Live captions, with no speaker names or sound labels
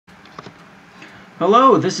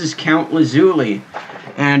Hello, this is Count Lazuli,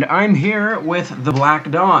 and I'm here with the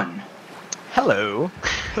Black Dawn. Hello.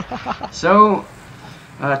 So,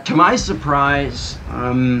 to my surprise,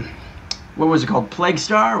 what was it called? Plague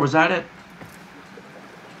Star? Was that it?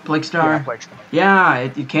 Plague Star? Yeah, Plague Star. Yeah,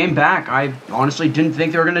 it came back. I honestly didn't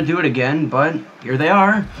think they were gonna do it again, but here they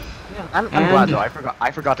are. Yeah, I'm glad though.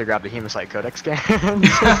 I forgot to grab the Hemocyte Codex scan.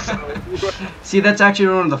 See, that's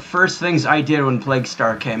actually one of the first things I did when Plague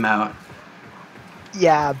Star came out.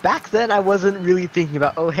 Yeah, back then I wasn't really thinking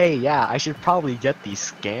about, oh hey, yeah, I should probably get these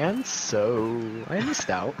scans, so I missed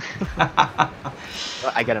out.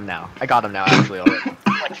 But I get them now. I got them now, actually, already.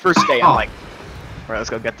 Like, first day, I'm like, alright, let's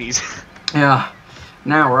go get these. Yeah.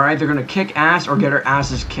 Now, we're either gonna kick ass or get our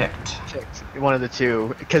asses kicked. One of the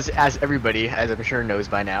two, because as everybody, as I'm sure knows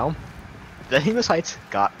by now, the Hemocytes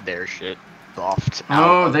got their shit buffed.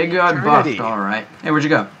 Oh, they got buffed, alright. Hey, where'd you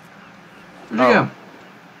go? Where'd you go?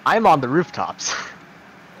 I'm on the rooftops.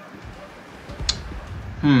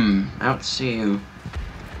 I don't see you.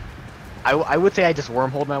 I would say I just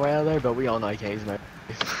wormholed my way out of there, but we all know I can't use my...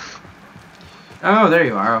 Oh, there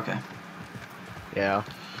you are, okay. Yeah.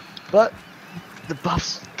 But the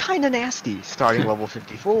buff's kinda nasty. Starting level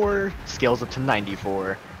 54, scales up to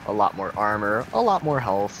 94, a lot more armor, a lot more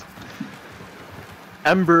health.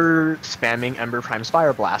 Spamming Ember Prime's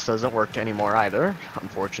Fire Blast doesn't work anymore either,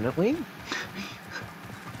 unfortunately.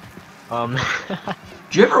 Do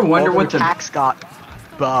you ever wonder what the attacks got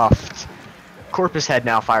buffed? Corpus Head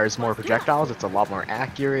now fires more projectiles. It's a lot more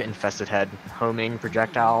accurate. Infested Head homing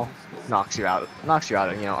projectile knocks you out, you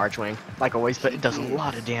know, Archwing like always, but it does a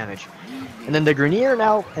lot of damage. And then the Grenier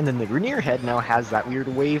Head now has that weird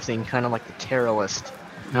wave thing, kind of like the Terrorist.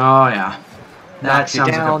 Oh yeah, that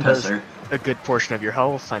sounds down, like a pisser. A good portion of your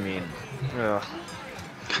health. I mean,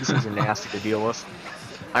 these things are nasty to deal with.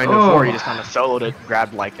 I mean, before you just kind of soloed it,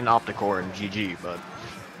 grabbed like an Opticore and GG, but...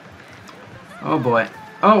 Oh boy.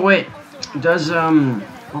 Oh wait, does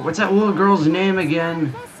what's that little girl's name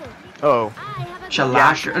again? Oh.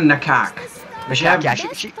 Shalash or Nakak.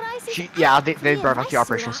 Yeah, they brought back the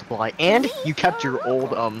Operation Supply, and you kept your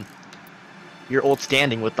old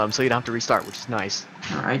standing with them, so you don't have to restart, which is nice.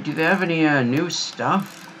 Alright, do they have any new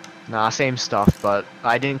stuff? Nah, same stuff, but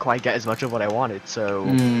I didn't quite get as much of what I wanted, so...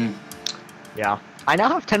 Yeah. I now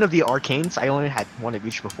have 10 of the Arcanes. I only had 1 of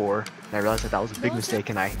each before, and I realized that was a big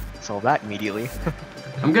mistake, and I solved that immediately.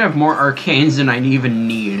 I'm gonna have more Arcanes than I even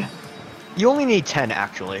need. You only need 10,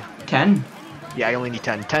 actually. 10? Yeah, you only need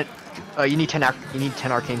 10. You need 10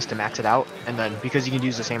 Arcanes to max it out, and then, because you can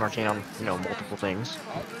use the same Arcane on, you know, multiple things.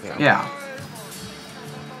 You know. Yeah.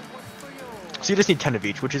 So you just need 10 of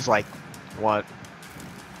each, which is like, what?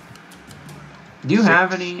 Do you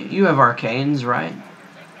have any? You have Arcanes, right?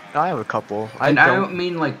 I have a couple. I don't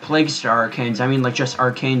mean like Plague Star Arcanes, I mean like just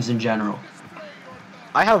Arcanes in general.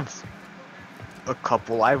 I have a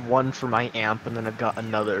couple. I have one for my amp, and then I've got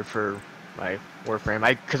another for my Warframe.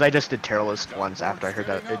 Because I just did Terrorist once after I heard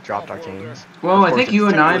that it dropped Arcanes. Well, I think you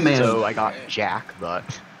and I may have... So I got Jack, but...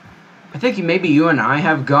 I think maybe you and I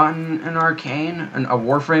have gotten an Arcane, a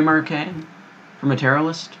Warframe Arcane, from a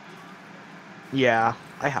Terrorist. Yeah,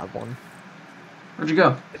 I have one. Where'd you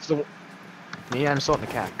go? It's the... Me, I'm still at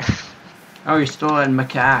Macaque. Oh, you're still at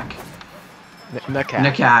Macaque. Macaque.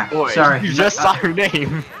 Macaque. Boy, sorry. You just saw her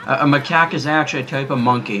name. A macaque is actually a type of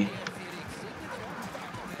monkey.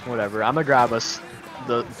 Whatever, I'm gonna grab us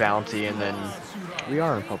the bounty, and then... We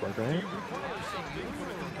are in public, right?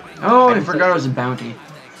 Oh, I forgot it was a bounty.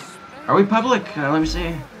 Are we public? Let me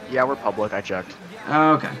see. Yeah, we're public, I checked.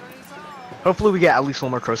 Oh, okay. Hopefully we get at least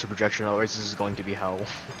one more Corrosive Projection, otherwise this is going to be hell.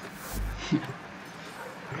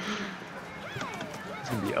 It's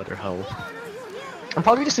gonna be utter hell. I'm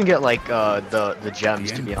probably just gonna get like the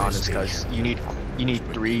gems, to be honest, because you need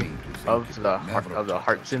 3 of the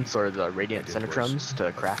heart synths or the radiant centrotrums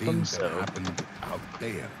to craft them. So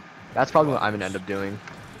that's probably what I'm gonna end up doing.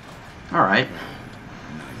 All right.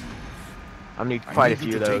 I'm gonna need quite a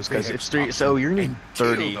few of those because it's 3. So you're gonna need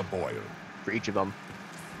 30 for each of them.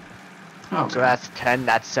 Oh, so that's 10.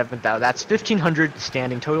 That's 7,000. That's 1,500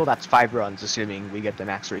 standing total. That's 5 runs, assuming we get the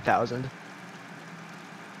max 3,000.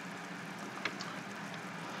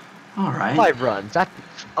 All right. 5 runs. That.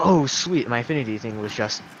 Oh, sweet. My affinity thing was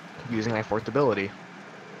just using my 4th ability.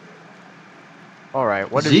 All right.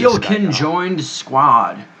 What is Zealkin joined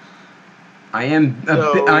squad. I am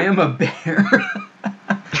a bear.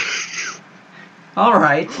 All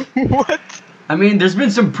right. What? I mean, there's been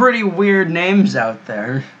some pretty weird names out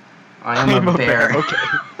there. I am a bear. Okay.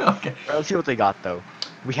 Okay. Let's see what they got though.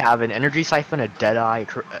 We have an Energy Siphon, a Deadeye,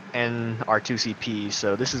 and R2CP.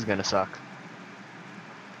 So this is gonna suck.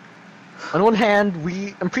 On one hand,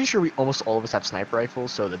 I'm pretty sure we almost all of us have sniper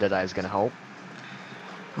rifles, so the Deadeye is gonna help.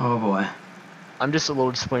 Oh boy. I'm just a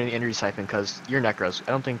little disappointed in injury siphon because you're Necros.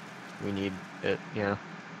 I don't think we need it, you know.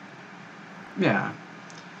 Yeah.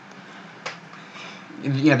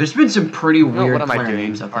 Yeah, there's been some pretty weird what am I player doing?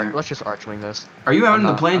 names up there. Let's just archwing this. Are you out in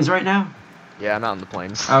the plains right now? Yeah, I'm out in the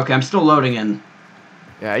plains. Okay, I'm still loading in.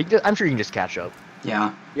 Yeah, I'm sure you can just catch up.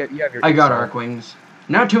 Yeah. You have your I got arc wings.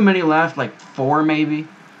 Not too many left, like 4 maybe.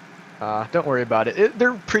 Don't worry about it.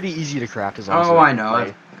 They're pretty easy to craft as long as I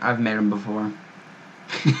know. I've made them before.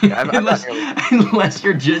 Yeah, unless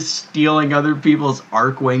you're just stealing other people's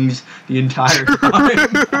arc wings the entire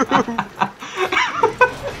time.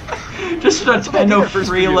 Just a Tenno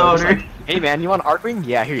freeloader. Like, hey man, you want arc wing?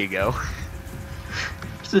 Yeah, here you go.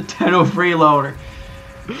 Just a Tenno freeloader.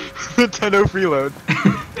 The Tenno freeload.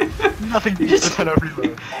 Nothing beats the Tenno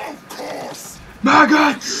freeload. Of course.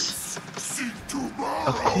 Maggots!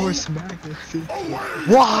 Of course, maggots.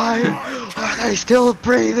 Why are they still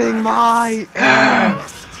breathing my air?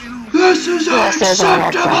 This is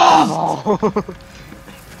unacceptable!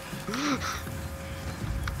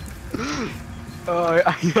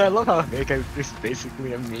 I love how Mako is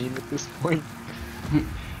basically a meme at this point.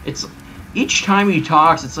 It's each time he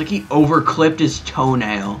talks, it's like he overclipped his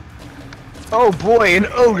toenail. Oh boy, an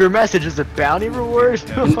ogre message is a bounty reward.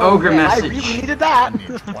 An ogre message. I really needed that.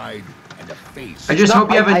 I just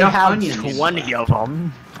hope you have enough onions. 20 of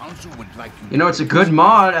them. You know, it's a good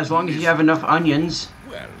mod as long as you have enough onions.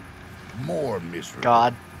 Well, more miserable.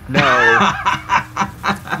 God, no.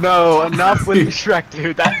 No, enough with the Shrek,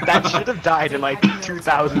 dude. That should have died in like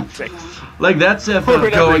 2006. Like that's if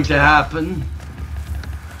it's going to happen.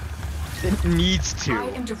 It needs to.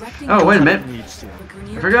 Oh, wait a minute. It needs to.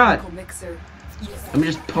 I forgot. Let me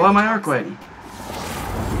just pull out my Arcwing.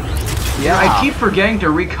 Yeah, I keep forgetting to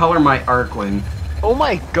recolor my Arcwing. Oh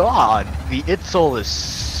my god, the Itzol is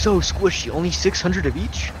so squishy. Only 600 of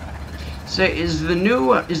each. Say, is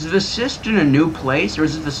the cyst in a new place or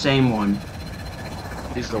is it the same one?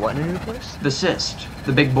 Is the what in a new place? The cyst,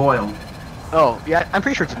 the big boil. Oh yeah, I'm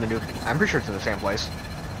pretty sure it's in the same place.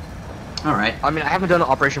 All right. I mean, I haven't done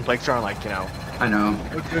Operation Plague Star in like, you know, I know.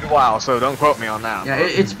 a good while, so don't quote me on that. Yeah,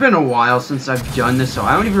 it's been a while since I've done this, so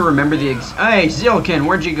I don't even remember the Hey, Zilkin,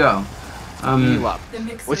 where'd you go?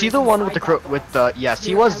 Was he the one with the yes,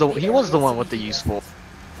 he was the one with the useful.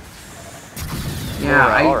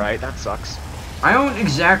 Yeah, alright, that sucks. I don't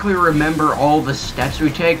exactly remember all the steps we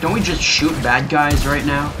take. Don't we just shoot bad guys right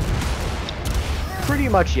now? Pretty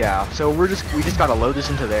much, yeah. So we just gotta load this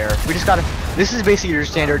into there. This is basically your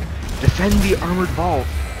standard defend the armored vault.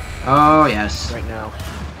 Oh yes. Right now.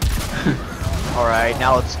 Alright,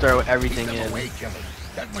 now let's throw everything in.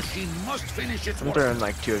 That machine must finish its I'm throwing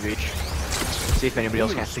like 2 of each. See if anybody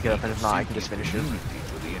else can pick it up, and if not, I can just finish it. If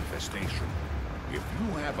you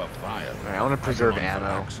have a file, Alright, I want to preserve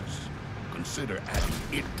ammo. Consider adding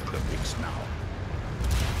it to the mix now.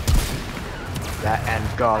 That and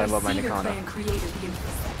God, I love my Nikana.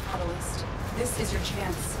 This is your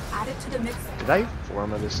chance. Add it to the mix. Did I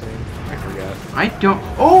form of this thing? I forgot. I don't.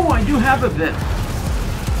 Oh, I do have a bit.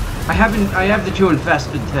 I have the 2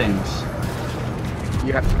 infested things.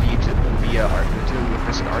 You have to be via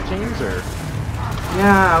infested arcanes, or?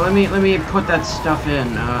 Yeah, let me put that stuff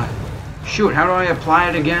in. Shoot, how do I apply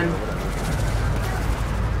it again?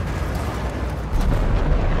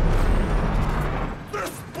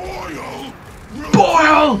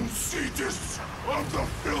 Boil!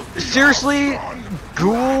 Seriously?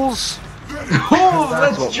 Ghouls? Oh,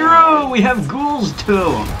 that's true! We have ghouls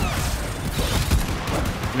too!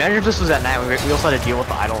 Imagine if this was at night, we also had to deal with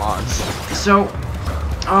the Eidolons. So,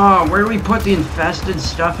 where do we put the infested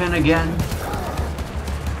stuff in again?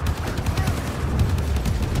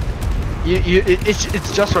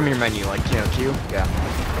 It's just from your menu, like, you know, Q? Yeah.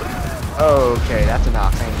 Okay, that's a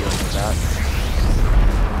knock. I ain't dealing with that.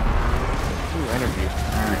 Ooh, energy.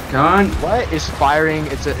 Alright, come on. What is firing?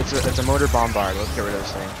 It's a motor bombard. Let's get rid of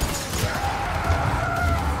this thing.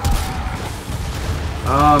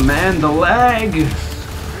 Oh man, the lag!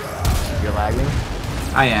 You're lagging?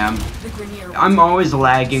 I am. I'm always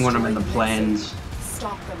lagging when I'm in the plains.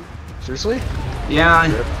 Seriously? Yeah,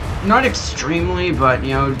 not extremely, but,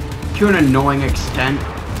 you know, to an annoying extent.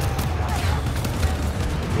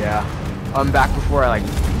 Yeah. Back before I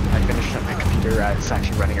finished up my computer, it's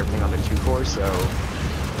actually running everything on the 2 core, so...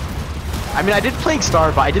 I mean, I did Plague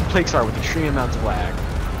Star, but I did Plague Star with extreme amounts of lag.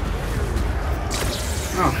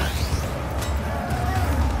 Oh.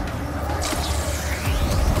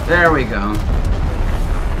 There we go.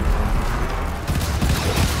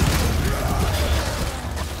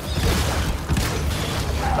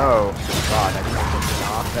 Oh, God, I didn't take it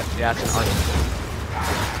off. Yeah, it's an onion.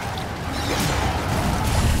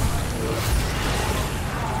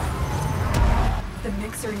 The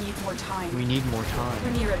mixer needs more time. We need more We're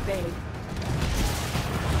time. near it, babe.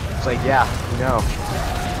 It's like, yeah, we know.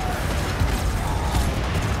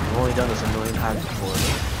 I've only done this a million times before.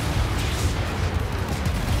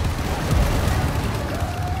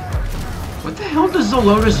 What the hell does the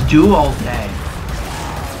Lotus do all day?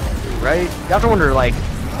 Right? You have to wonder, like,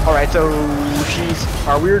 alright, so she's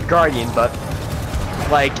our weird guardian, but,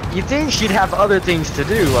 like, you'd think she'd have other things to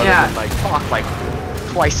do other Yeah. than, like, talk, like,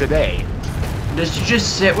 twice a day. Does she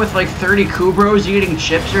just sit with like 30 Kubros eating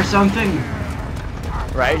chips or something?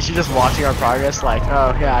 Right? She's just watching our progress, like,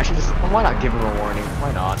 oh, yeah, she just, why not give him a warning?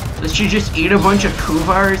 Why not? Does she just eat a bunch of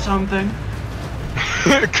Kuva or something?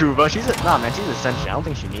 Kuva, she's a, nah, man, she's essential. I don't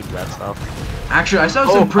think she needs that stuff. Actually, I saw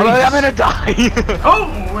some pretty... I'm gonna die! Oh,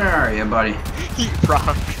 where are you, buddy? Heat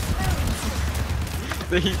proc.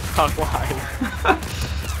 The heat proc live.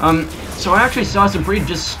 So I actually saw some pretty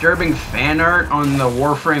disturbing fan art on the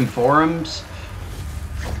Warframe forums.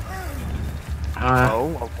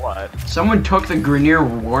 Of what? Someone took the Grineer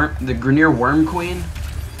Worm Queen.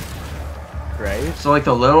 Right? So like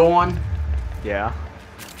the little one. Yeah.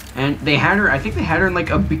 And they had her, I think they had her in like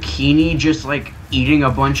a bikini just like eating a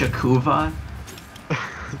bunch of Kuva.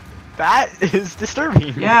 That is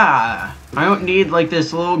disturbing. Yeah. I don't need like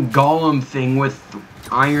this little golem thing with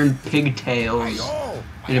iron pigtails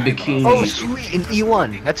in a bikini. Oh, sweet, an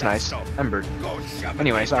E1. That's nice. Ember.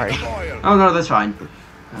 Anyway, sorry. Oh no, that's fine.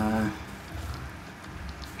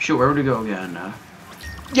 Shoot, where would we go again?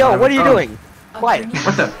 Yo, what are you oh. doing? Quiet.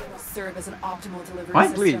 What the? Will serve as an optimal delivery What?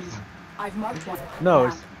 system. Please. I've marked one. No,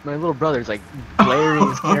 Now, it's my little brother's like blaring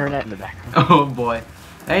his clarinet in the background. Oh boy.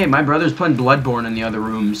 Hey, my brother's playing Bloodborne in the other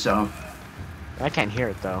room, so. I can't hear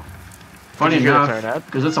it though. Funny Did you hear the enough, clarinet?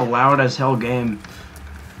 because it's a loud as hell game.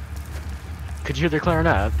 Could you hear the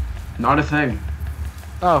clarinet? Not a thing.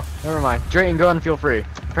 Oh, never mind. Drayton, go and feel free.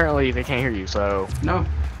 Apparently they can't hear you, so. No.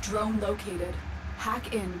 drone located.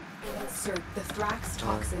 Hack in. Insert the Thrax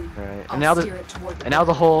toxin. Right. I'll And now steer it toward the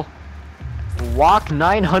the whole walk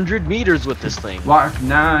 900 meters with this thing. Walk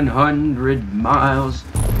 900 miles.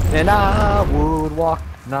 And I would walk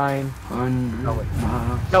 100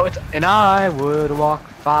 miles. No, it's and I would walk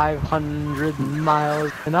 500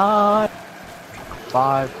 miles. And I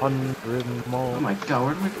 500 more. Oh my god,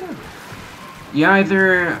 where do I go? You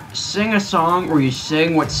either sing a song or you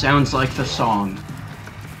sing what sounds like the song.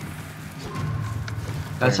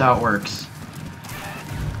 That's how it works.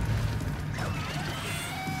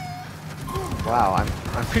 Wow,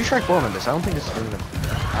 I'm pretty sure I formed this. I don't think this is doing it.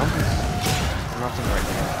 I don't think I'm not thinking right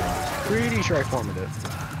now. Pretty sure I formed it.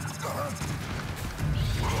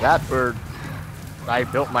 That bird. I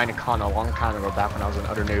built my Nikon a long time ago, back when I was an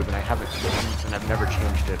utter noob, and I haven't, and I've never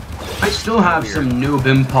changed it. I still have some noob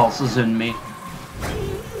impulses in me.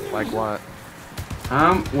 Like what?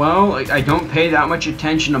 Well, I don't pay that much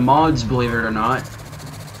attention to mods, believe it or not.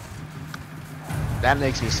 That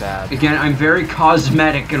makes me sad. Again, I'm very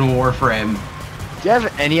cosmetic in Warframe. Do you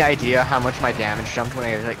have any idea how much my damage jumped when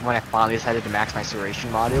I finally decided to max my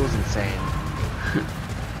Serration mod? It was insane.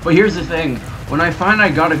 But here's the thing, when I find I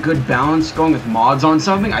got a good balance going with mods on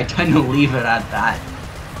something, I tend to leave it at that.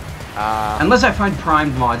 Unless I find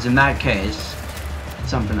primed mods, in that case,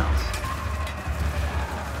 it's something else.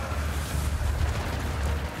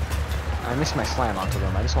 I missed my slam onto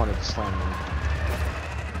them. I just wanted to slam them.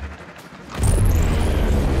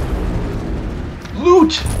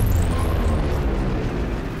 Loot!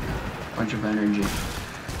 Bunch of energy.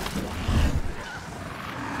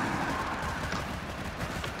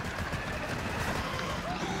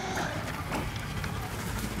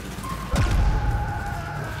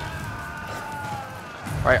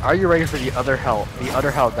 Alright, are you ready for the other hell? The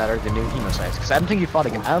other hell that are the new Hemocytes? Because I don't think you fought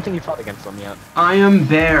against them yet. I am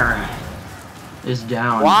Bear is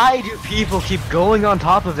down. Why do people keep going on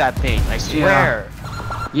top of that thing? I swear.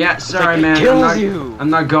 Yeah, sorry, like it man. kills you. I'm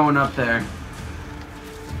not going up there.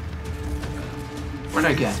 What'd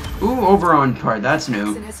I get? Ooh, Oberon part. That's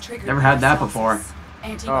new. Never had that before.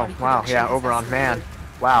 Oh wow, yeah, Oberon, man.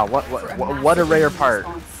 Wow, what a rare part.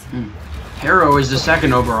 Hero is the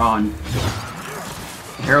second Oberon.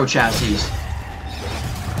 Hero chassis.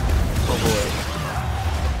 Oh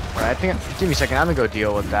boy. Alright, I think. Give me a second. I'm gonna go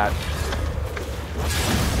deal with that.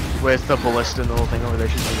 With the ballista and the little thing over there,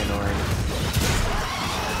 she's being annoying.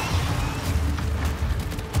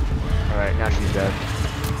 Alright, now she's dead.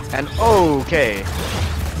 And okay.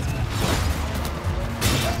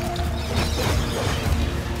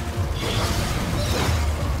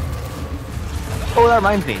 Oh, that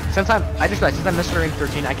reminds me. Since I just realized since I'm Mr. Rank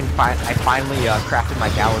 13, I finally crafted my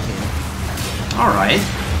Galatine. All right.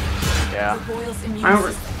 Yeah. The Boyle's immune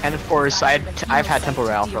system. And of course, I've had Temple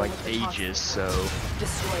Rail for like ages, so.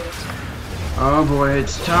 Destroy it. Oh boy,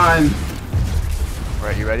 it's time.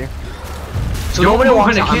 Right, you ready? So Don't nobody move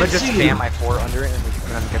walks and out. I I'm gonna can't just see spam you. my 4 under it and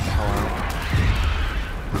then get the hell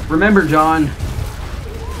out. Remember, John.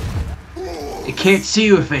 It can't see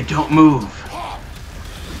you if it don't move.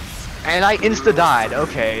 And I insta died.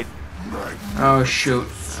 Okay, Oh shoot.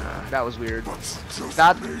 that was weird.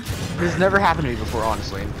 That has never happened to me before,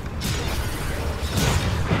 honestly.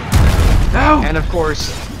 No! And of course,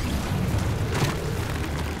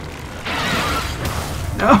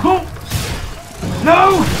 No!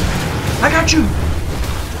 No! I got you!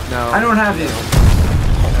 no. I don't have you.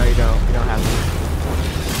 No, you don't. You don't have to.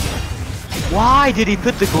 Why did he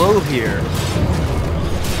put the globe here?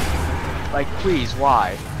 Like, please,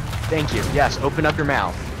 why? Thank you. Yes, open up your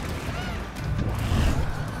mouth.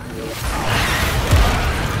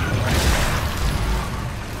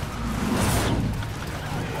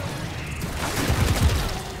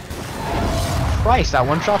 Christ, that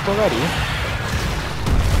one shot already.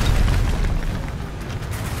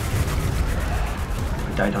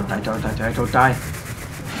 Don't die.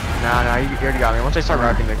 No, you already got me. Once I start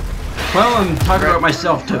rocking the... Well, I'm talking about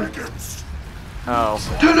myself too. Oh.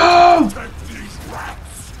 No!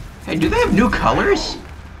 Hey, do they have new colors?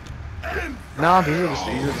 No, these are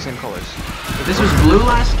the same colors. This was blue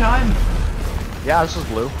last time? Yeah, this was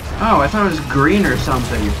blue. Oh, I thought it was green or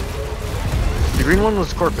something. The green one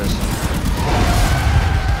was Corpus.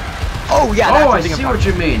 Oh, yeah, Oh, I that's see what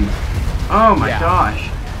you mean. Oh my Yeah. gosh.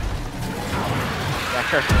 Yeah,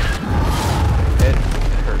 careful. It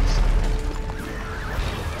hurts.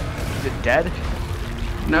 Is it dead?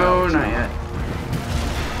 No, not yet.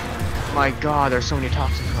 My god, there's so many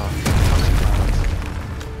toxic clouds.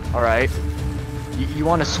 Alright. You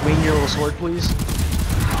want to swing your little sword, please?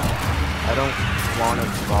 I don't want to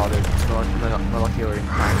bother. Molecular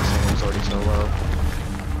minus is already so low.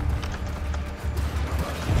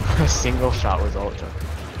 A single shot was ultra.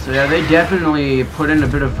 So yeah, they definitely put in a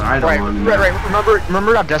bit of idle on me. Right.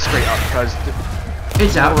 Remember to desecrate up because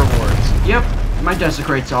It's out. no rewards. Yep, my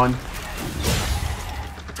desecrate's on.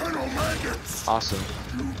 Awesome.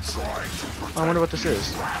 I wonder what this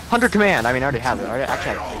is. Hunter Command. I mean, I already have it. I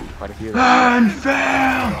actually have quite a few of them. And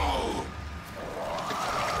fail!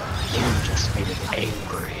 You just made it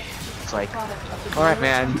angry. It's like, all right,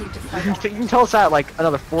 man. You can tell us that like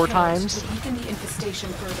another 4 times. Weaken the infestation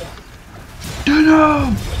further.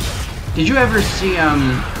 No! Did you ever see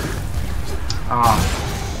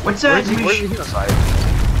what's that? Where's the genocide?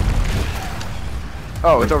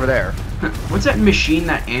 Oh, it's over there. What's that machine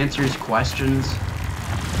that answers questions?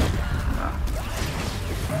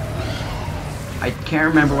 I can't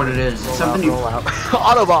remember what it is. It's something you... Roll out.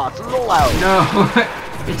 Autobots, roll out. No,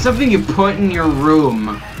 it's something you put in your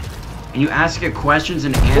room, and you ask it questions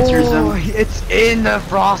and answers them. It's in the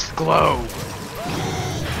frost glow.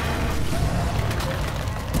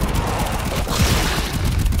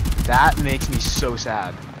 That makes me so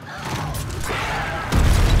sad.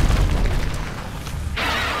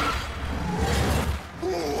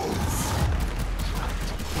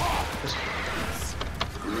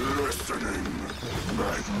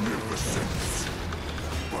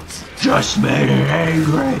 Just made it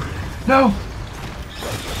angry. No.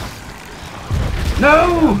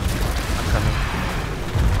 No. I'm coming.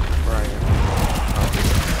 Where are you?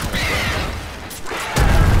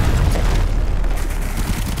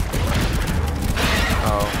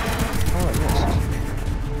 Oh. Oh, I missed.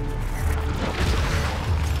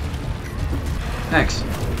 Thanks.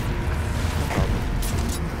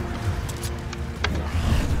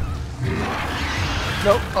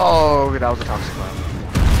 Nope. Oh, that was a toxic cloud.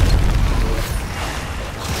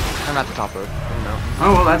 I'm at the top road. No.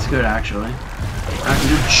 Oh well, that's good actually. I can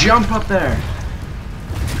just jump up there.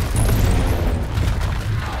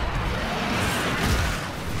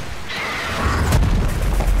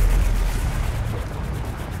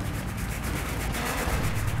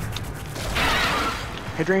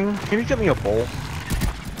 Hey, Dream, can you get me a bowl?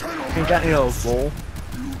 Can you get me a bowl?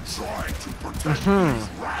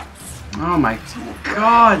 Oh my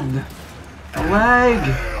god! The lag!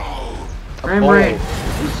 Frame bowl. rate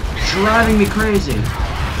is driving me crazy.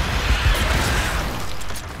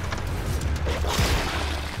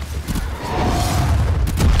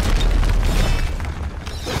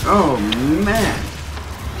 Oh man!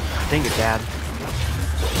 Dang it, Dad.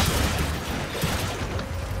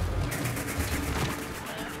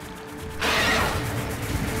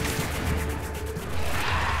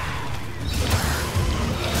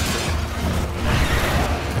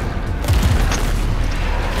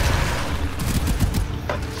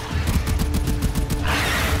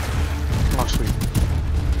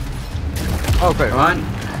 Oh, great. Come on.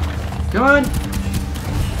 Come on.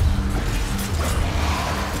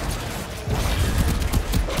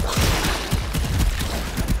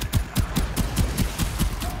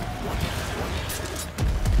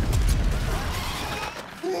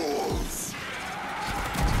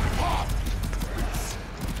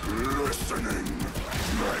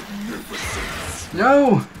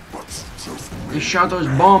 No! You shot those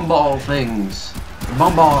bomb ball things.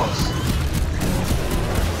 Bomb balls.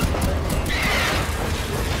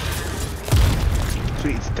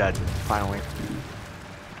 Sweet, it's dead. Finally.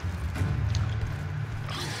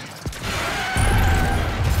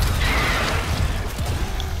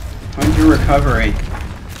 Hunter recovery.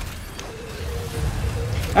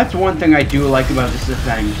 That's one thing I do like about this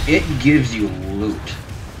event. It gives you loot.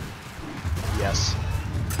 Yes.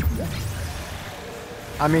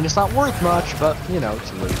 I mean, it's not worth much, but, you know,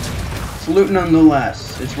 it's loot. It's loot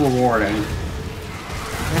nonetheless. It's rewarding.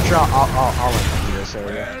 I'm sure I'll let you do this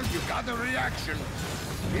area. Well, you got the reaction.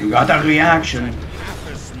 You got that reaction. Half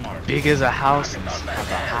as smart. Big as a house and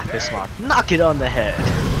have a half as smart. Knock it on the head.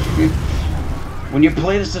 When you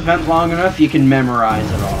play this event long enough, you can memorize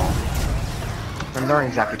it all. I'm learning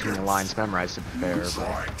exactly between the lines, memorized to be fair, but...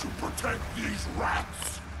 Trying to protect these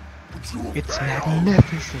rats. But you It's failed.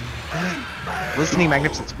 magnificent. Listening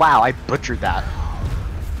magnificence. Wow, I butchered that.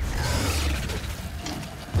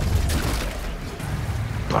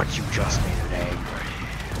 But you just made it angry.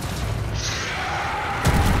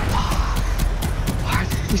 Why are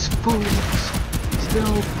these fools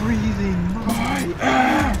still breathing?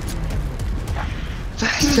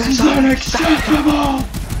 This is unacceptable!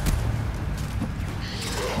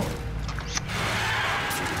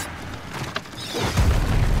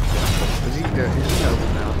 He's open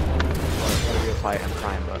now. What do we apply and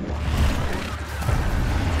prime button?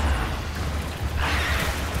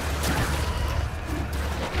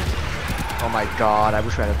 Oh my god, I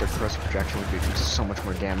wish we had a their corrosive projection. We could do so much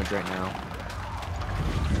more damage right now.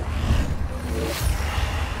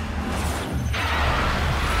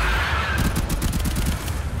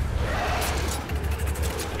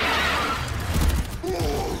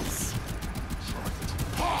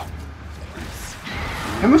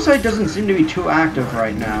 Homicide doesn't seem to be too active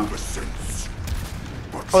right now.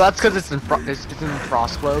 Oh, that's because it's in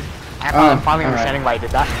Frost Globe. I'm finally understanding why I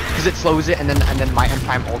did that. Because it slows it, and then my end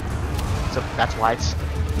prime ult. So that's why it's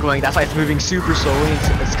going. That's why it's moving super slowly.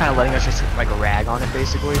 And it's kind of letting us just like rag on it,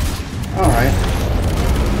 basically. All right.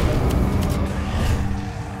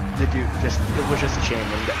 It was just a shame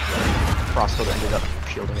when the Frost Globe ended up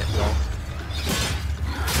shielding it well.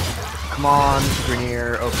 Come on,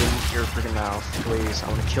 Grenier, open your freaking mouth, please. I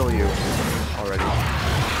want to kill you already.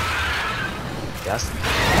 Yes?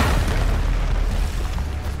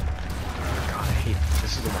 God, I hate this.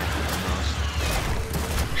 This is the one I hate the most.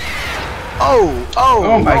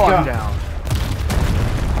 Oh my God. I'm down.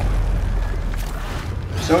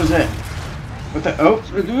 So is it. What the?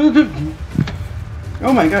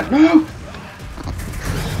 Oh my God, no!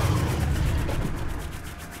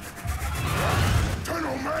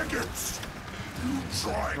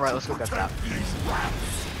 Alright, let's go get that.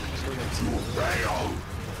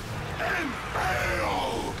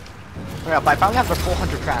 Yeah, but I finally have the full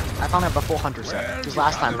hunter track. I finally have the full hunter set. Because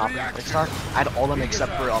last time, not the quick start, I had all of them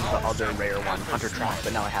except for the other rare one, hunter track,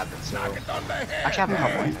 but now I have it, so... Actually, I have a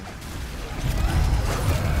couple, I think.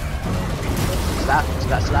 So that's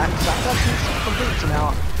complete, so now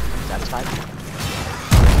I'm satisfied.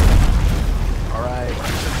 Alright,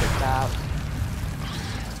 take that.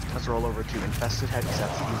 Let's roll over to Infested Head, because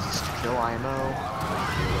that's the easiest to kill IMO.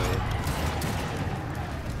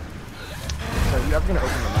 So you ever gonna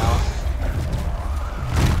open your mouth?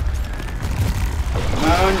 Come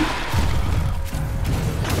on.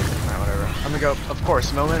 Alright, whatever. I'm gonna go, of course,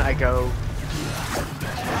 the moment I go...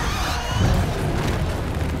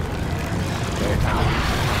 Okay,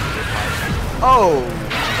 oh!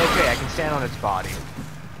 Okay, I can stand on its body.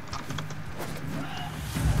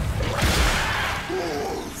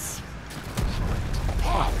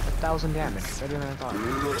 1,000 damage, better than I thought. I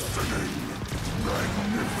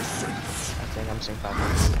think I'm saying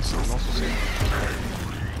 500. I'm also saying.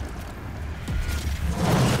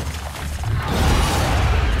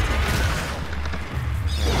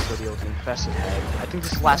 Okay, so the old Infested Head. I think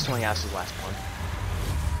this is the last one, yeah, this is the last one.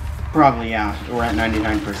 Probably, yeah. We're at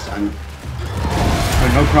 99%.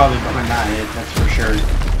 But no problem behind that, that's for sure.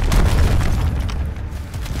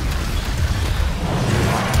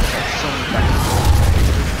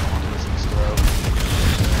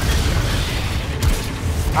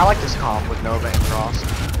 I like this comp with Nova and Frost.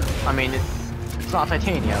 I mean, it's not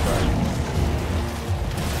Titania, but...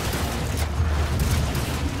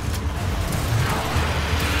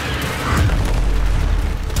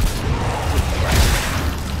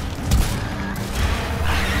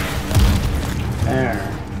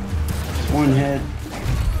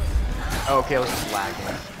 Oh, okay, I was just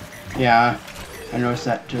lagging. Yeah, I noticed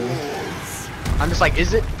that too. I'm just like,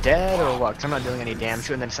 is it dead or what? 'Cause I'm not doing any damage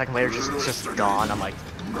to it, and then a second later, it's just gone. I'm like,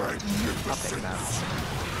 I'll take that.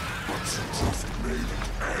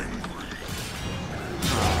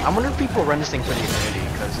 I wonder if people run this thing for the immunity,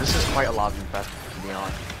 because this is quite a lot of infested, to be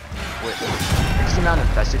honest. With the amount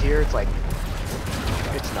infested here, it's like,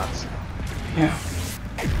 it's nuts. Yeah.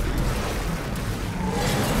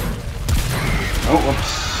 Oh,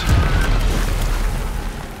 whoops.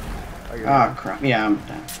 Oh, Ah, crap. Yeah, I'm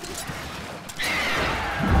dead.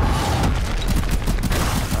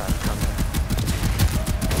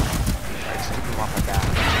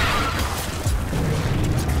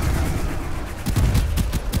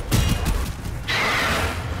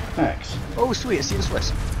 Thanks. Oh, sweet, I see the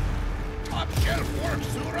Swiss. Top shelf works,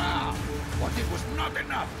 hurrah! But it was not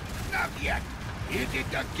enough. Not yet. Hit it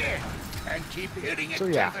again. And keep hitting it So,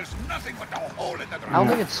 till yeah. there's nothing but a hole in the ground. I don't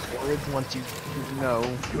think it's horrid once you know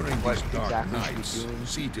During what these dark exactly nights, you're doing.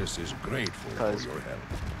 Cetus is grateful Because for your help.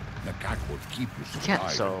 The cat would keep you You can't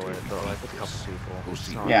supplied solo until it, you but like beat with a couple this. people. Go It's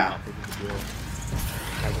see. not Yeah. that big of a deal.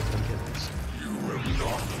 I would think it is. You will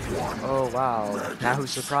not want Oh wow, now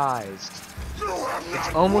who's surprised?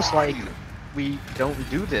 It's almost like we don't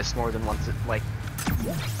do this more than once, like,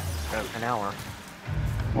 an hour.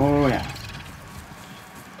 Oh, yeah.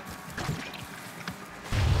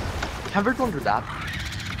 Have you ever wondered that?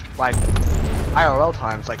 Like, IRL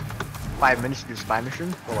times, like, 5 minutes to do a spy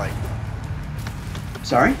mission, or like,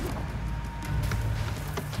 Sorry?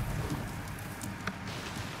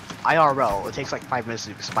 IRL, it takes like 5 minutes to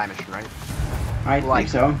do a spy mission, right? I Like- think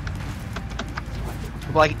so.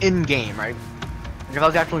 But like, in-game, right? Like, if I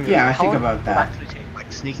was actually Yeah, I how think long about would it that. actually take,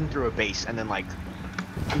 like, sneaking through a base and then, like,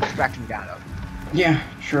 extracting data. Yeah,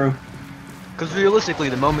 true. Because realistically,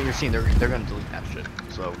 the moment you're seen, they're gonna delete that shit,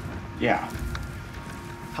 so... Yeah.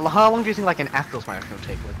 How long do you think like an actual spy mission would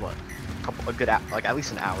take? Like what? A good like at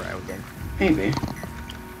least an hour, I would think. Maybe.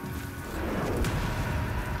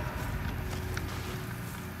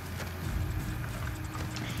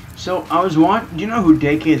 So, I was do you know who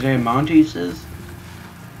DK Diamantes is?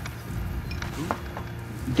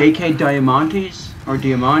 DK Diamantes? Or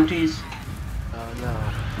Diamantes? No.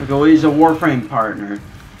 Like, oh, he's a Warframe partner.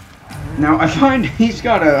 Now, I find he's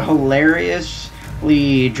got a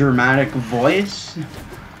hilariously dramatic voice.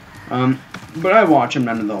 But I watch him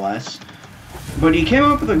nonetheless. But he came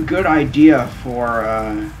up with a good idea for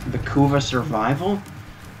the Kuva survival.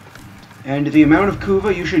 And the amount of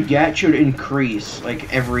Kuva you should get should increase,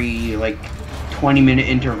 like, every, 20-minute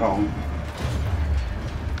interval.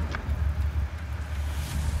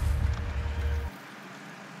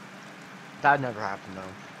 That never happened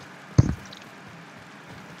though.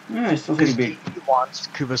 Yeah, I still think it'd be... He wants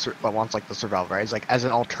wants like the survival, right? It's like as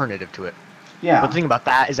an alternative to it. Yeah. But the thing about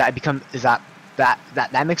that is that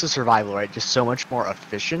that makes the survival, right, just so much more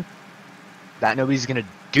efficient that nobody's gonna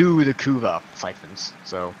do the Kuva siphons.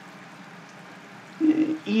 So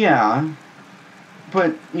Yeah.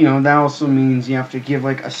 But, you know, that also means you have to give,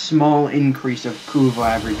 like, a small increase of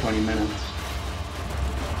Kuva every 20 minutes.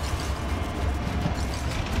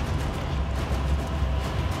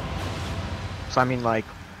 So I mean, like,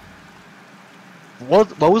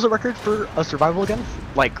 what was the record for a survival again?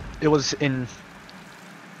 Like, it was in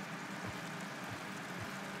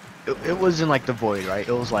like the void, right?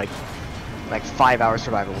 It was like 5 hour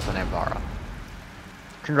survival with an Ivara.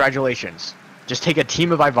 Congratulations! Just take a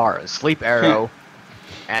team of Ivaras, sleep arrow,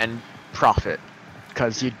 and profit,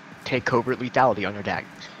 because you take covert lethality on your daggers.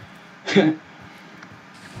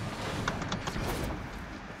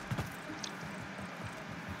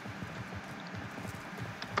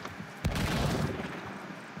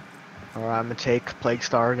 Alright, I'm gonna take Plague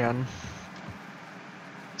Star again.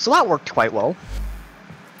 So that worked quite well.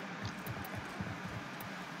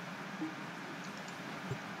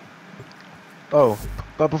 Oh,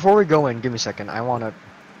 but before we go in, give me a second. I wanna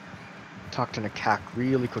talk to Nakak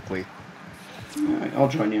really quickly. Alright, I'll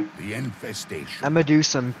join you. The infestation. I'm gonna do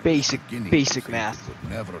some basic Beginning basic to think math. it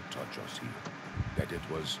would never touch us here. That it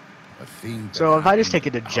was a thing. that So if I just take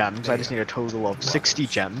happened it to gems, I just out need a total of 60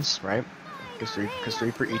 gems, right? Cause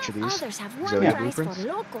three for each of these. Others have one Zoe price for blueprints.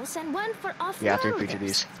 locals and one for off Yeah, 3 for each of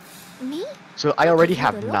these. Me? So I already give you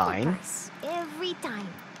have the local 9. price every time.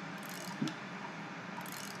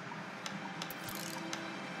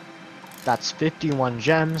 That's 51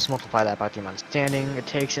 gems. Multiply that by the amount of standing it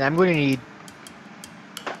takes, and I'm going to need.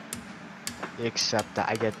 Except that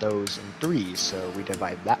I get those in 3s, so we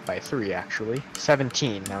divide that by 3 actually.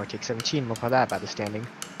 17. Now we take 17, multiply that by the standing.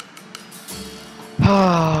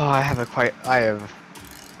 Oh, I have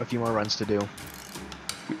a few more runs to do.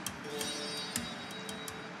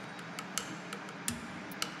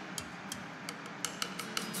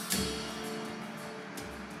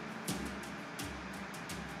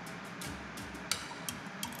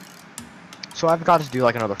 So I've got to do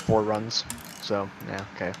like another 4 runs. So yeah,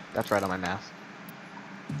 okay, that's right on my math.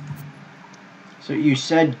 So you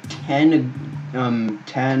said 10,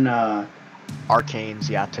 10, Arcanes,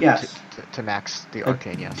 yeah, yes. to max the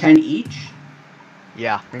arcane, yes. 10 each?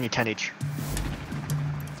 Yeah, we need 10 each.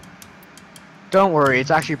 Don't worry,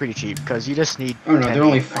 it's actually pretty cheap, because you just need Oh no, 10 they're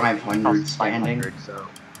only each, right? 500 standing. 500, so.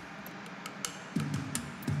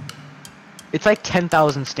 It's like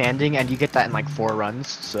 10,000 standing, and you get that in like 4 runs,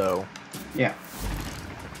 so. Yeah.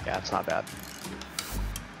 Yeah, it's not bad.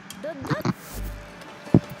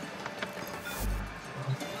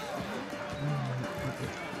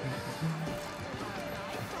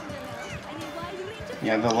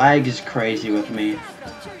 Yeah, the lag is crazy with me.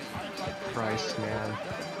 Christ, man.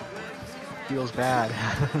 Feels bad.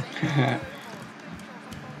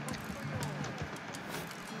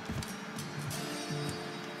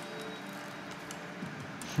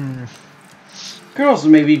 Could also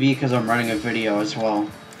maybe be because I'm running a video as well.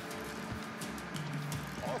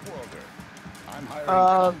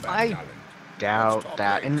 I doubt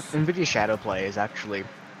that. NVIDIA Shadow Play is actually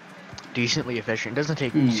decently efficient. It doesn't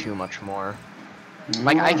take too much more.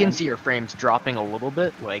 Like, I can see your frames dropping a little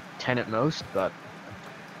bit, like 10 at most, but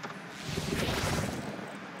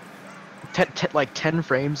like 10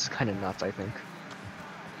 frames is kind of nuts, I think,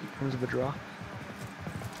 in terms of a draw.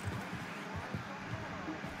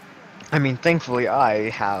 I mean, thankfully, I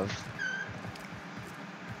have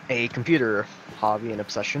a computer hobby and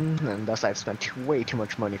obsession, and thus I've spent way too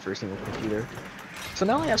much money for a single computer. So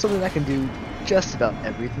now I have something that can do just about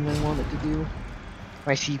everything I want it to do.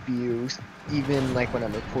 My CPUs, even like when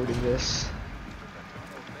I'm recording this,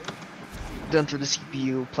 done through the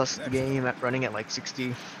CPU plus the game at running at like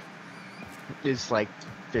 60 is like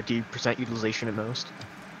 50% utilization at most.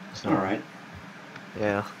 So, Alright.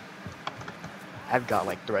 yeah. I've got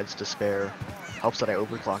like threads to spare. Helps that I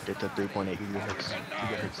overclocked it to 3.8 gigahertz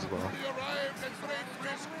as well.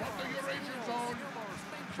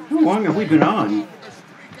 How long have we been on?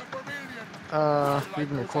 We've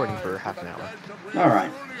been recording for half an hour.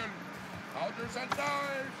 Alright.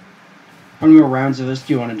 How many more rounds of this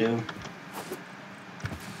do you want to do?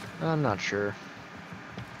 I'm not sure.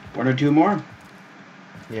 1 or 2 more?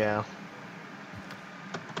 Yeah.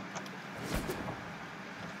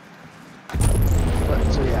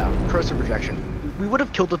 But, so yeah, cursor projection. We would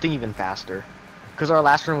have killed the thing even faster. Because our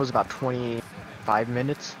last run was about 25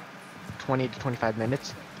 minutes. 20 to 25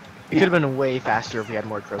 minutes. It could have been way faster if we had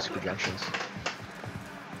more cursor projections.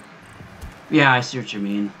 Yeah, I see what you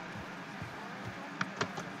mean.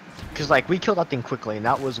 Because, like, we killed that thing quickly, and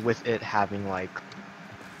that was with it having, like,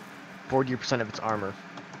 40% of its armor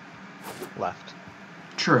left.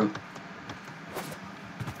 True.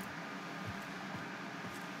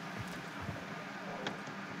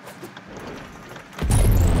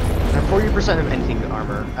 And 40% of anything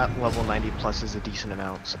armor at level 90 plus is a decent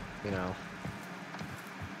amount, so, you know.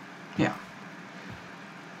 Yeah.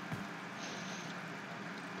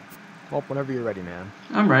 Well, whenever you're ready, man.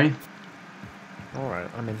 I'm ready. Alright,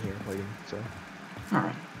 I'm in here waiting, so.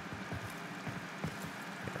 Alright.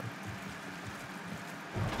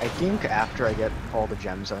 I think after I get all the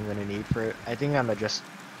gems I'm gonna need for it, I think I'm gonna just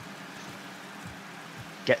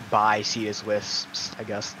get by Sea's Wisps, I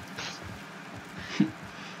guess.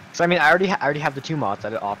 So I mean, I already have the 2 mods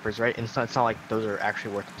that it offers, right? And it's not like those are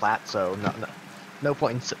actually worth plat, so no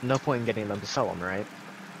point in getting them to sell them, right?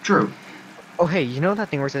 True. Oh hey, you know that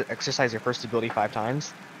thing where it says exercise your first ability 5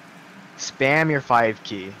 times? Spam your 5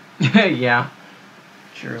 key. Yeah.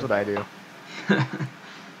 True. That's what I do.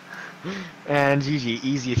 And GG,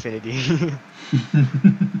 easy affinity.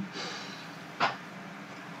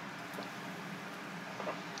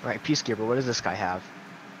 Alright, Peacekeeper, what does this guy have?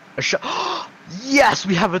 A shot. Yes,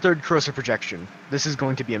 we have a 3rd cursor projection. This is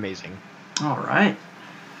going to be amazing. Alright.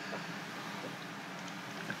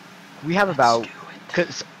 We have about,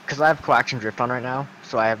 cause I have coaction drift on right now,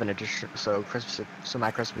 so I have an addition. So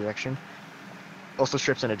my cursor projection also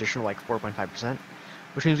strips an additional like 4.5%,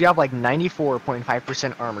 which means we have like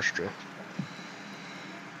 94.5% armor strip,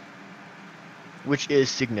 which is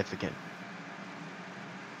significant.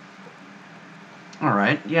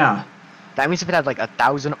 Alright, yeah. That means if it had like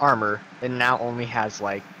 1,000 armor, it now only has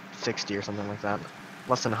like 60 or something like that,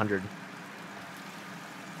 less than 100.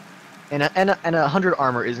 And 100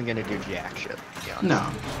 armor isn't gonna do jack shit. No.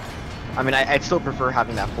 I mean, I'd still prefer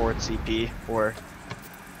having that 4th CP or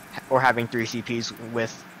having 3 CPs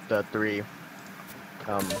with the 3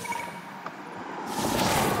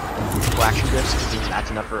 coaction drifts, because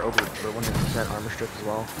that's enough for over 100% armor strip as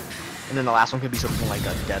well. And then the last one could be something like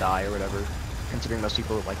a Deadeye or whatever, considering most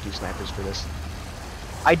people like use snipers for this.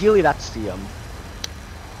 Ideally, that's the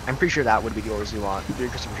I'm pretty sure that would be the orders you want. 3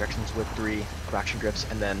 crystal projections with 3 fraction drifts,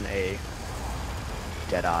 and then a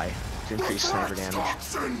dead eye to increase sniper damage.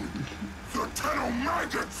 The tunnel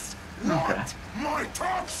maggots! Okay. My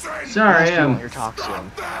toxin! Sorry, Yes, you want your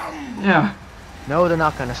toxin. yeah. No, they're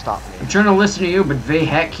not gonna stop me. I'm trying to listen to you, but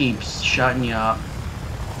Vayhek keeps shutting you up.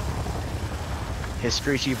 His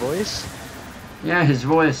screechy voice. Yeah, his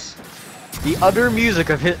voice. The utter music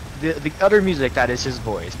of his, the utter music that is his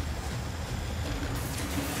voice.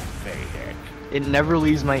 Vayhek. It never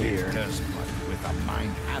leaves my ear. Does much with a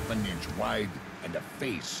mind half an inch wide and a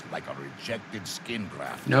face like a rejected skin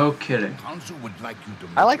graft. No kidding. Hanzo would like you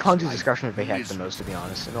to I like make his Hanzu's life description of Vayhek the miserable. most, to be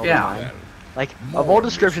honest. In all Yeah. the time. Like, of all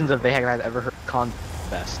descriptions of Vayhek I've ever heard,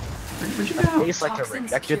 best. Where'd you A go? face like a Toxin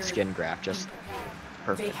rejected secured. skin graft, just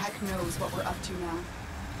perfect. Vayhek knows what we're up to now.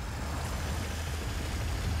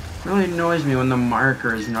 Really annoys me when the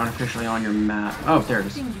marker is not officially on your map. Oh, there it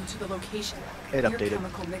is. Directing you to the location. It Your updated.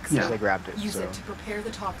 chemical mixer. Yeah. Because I grabbed it, Use so. it to prepare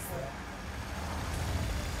the toxin.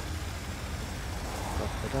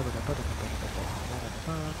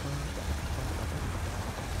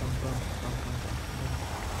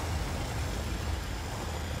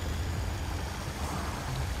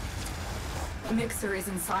 The mixer is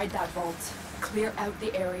inside that vault. Clear out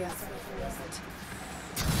the area.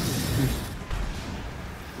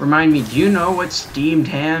 Remind me, do you know what steamed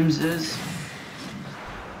hams is?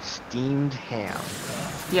 Steamed ham.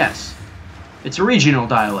 Yes. It's a regional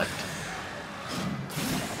dialect.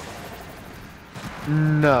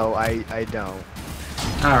 No, I don't.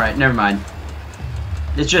 Alright, never mind.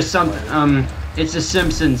 It's just something, it's a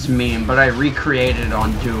Simpsons meme, but I recreated it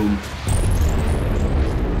on Doom.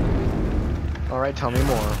 Alright, tell me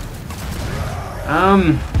more.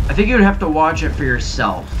 I think you'd have to watch it for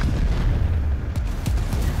yourself.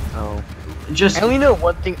 Oh. Just, I only know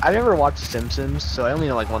one thing. I've never watched The Simpsons, so I only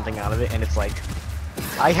know like one thing out of it, and it's like,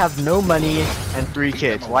 I have no money and 3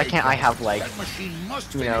 kids. Why can't I have like, That machine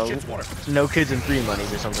must you finish know, its work. no kids and 3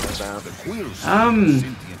 monies or something like that? The quills Um,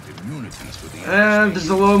 sentient immunities to the there's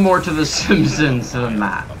a little more to the Simpsons than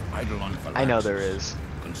that. of Eidolon I know there phalanxes. is.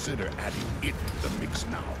 Consider adding it to the mix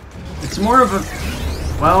now. It's more of a,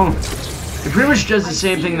 well, it pretty much does the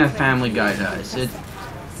same thing that Family Guy does. It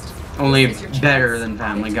only better than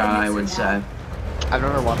Family Guy, I would say. I've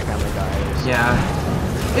never watched Family Guy.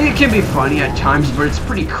 Yeah, it can be funny at times, but it's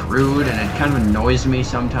pretty crude and it kind of annoys me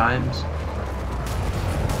sometimes.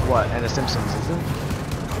 What? And The Simpsons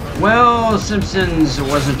isn't? Well, Simpsons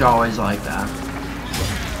wasn't always like that.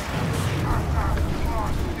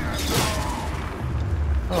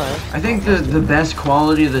 Alright. I think the best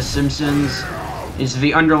quality of The Simpsons is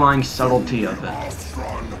the underlying subtlety of it.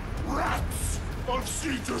 Rats of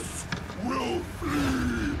Cetus will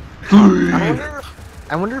flee.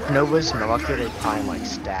 I wonder if Nova's molecular time like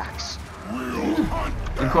stacks.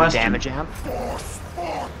 Good question. Damage amp.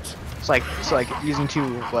 It's like using 2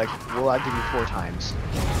 like will I give you 4 times.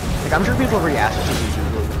 Like I'm sure people have already asked us to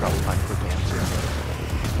do will probably find a quick answer.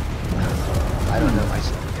 I don't know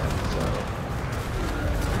myself yet, so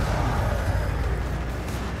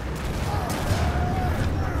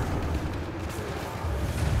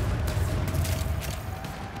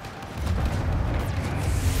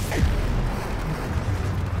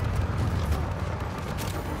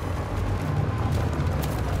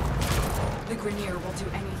The Grenier will do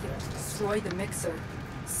anything to destroy the mixer.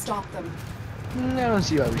 Stop them. I don't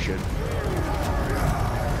see why we should.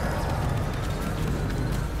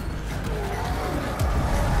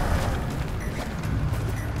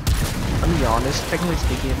 I'm gonna be honest, technically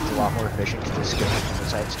speaking, it's a lot more efficient to just skip the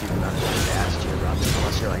sites to the amount of gas to your runs,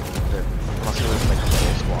 unless you're like like a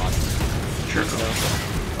whole squad. Sure. You know?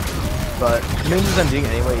 But the main reason I'm doing it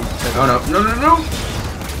anyway is because Oh no, no, no, no!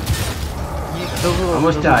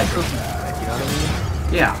 Almost died. Trophies, you know what I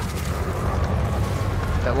mean? Yeah.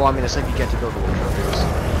 That, well, I mean, it's like you get to build the little trophies.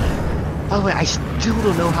 By the way, I still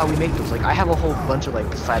don't know how we make those. Like, I have a whole bunch of,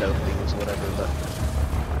 like, side openings or whatever, but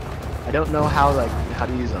I don't know how, like, how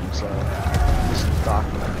to use them, so just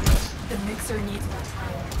document this. The mixer needs more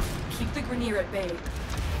time. Keep the Grenier at bay.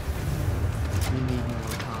 We need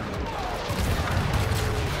more time.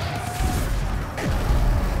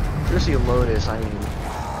 Seriously, Lotus, I mean...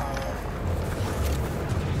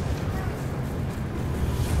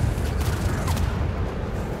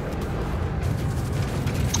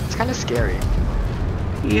 It's kind of scary.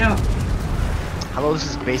 Yeah. Hello, this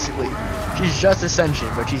is basically... She's just Ascension,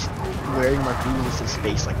 but she's wearing Margulis's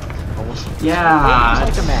face, like, almost... Yeah.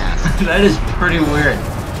 Almost like a mask. That is pretty weird.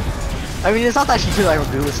 I mean, it's not that she took, like,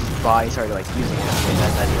 Margulis's body, started, like, using it.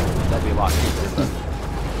 I mean, that'd be a lot creepier,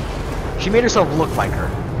 but... She made herself look like her.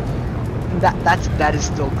 That is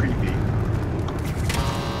still creepy.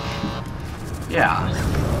 Yeah,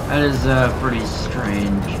 that is pretty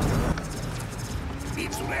strange.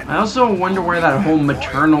 I also wonder where that whole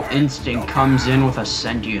maternal instinct comes in with a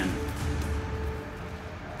sentient.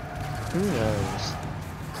 Who knows?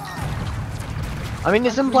 I mean,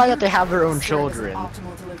 it's implied that they have their own children.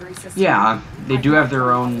 Yeah, they do have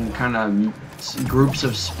their own kind of groups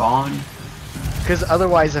of spawn. Because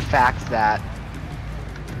otherwise, the fact that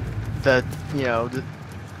the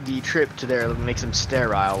trip to there makes them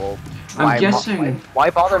sterile. Well, I'm guessing. Why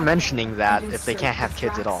bother mentioning that if they can't have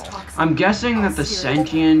kids at all? I'm guessing that the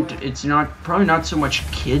sentient, it's probably not so much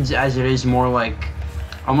kids as it is more like,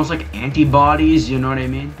 almost like antibodies. You know what I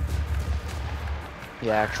mean?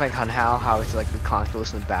 Yeah, it's like on how it's like the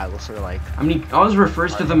conflicts and the battles are like. I mean, he always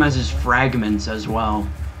refers to them as his fragments as well.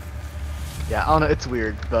 Yeah, I don't know, it's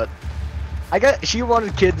weird, but I guess she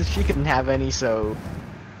wanted kids, she couldn't have any, so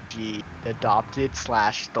she adopted /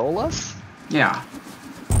 stole us. Yeah.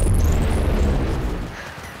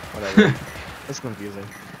 Whatever. It's confusing.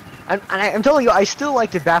 And I'm telling you, I still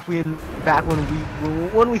liked it back when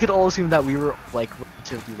we could all assume that we were like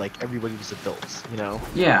relatively like everybody was adults, you know?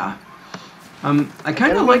 Yeah. I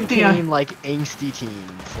kind of like the like angsty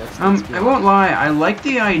teens. I won't lie, I like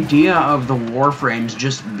the idea of the Warframes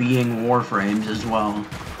just being Warframes as well.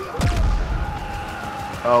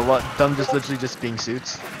 Oh, what? Them just literally just being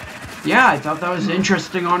suits? Yeah, I thought that was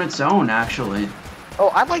interesting on its own, actually. Oh,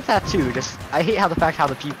 I like that too. Just I hate how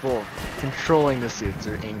the people controlling the suits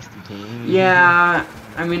are angsty teens. Yeah,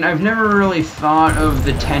 I mean, I've never really thought of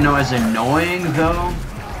the Tenno as annoying though.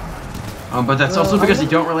 But that's also because they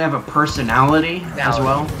don't really have a personality as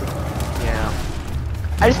well. Yeah.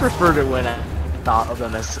 I just preferred it when I thought of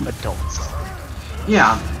them as adults.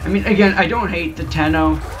 Yeah, I mean, again, I don't hate the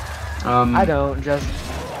Tenno. I don't,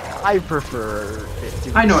 I prefer it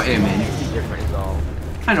to be I know what you mean. Different is all.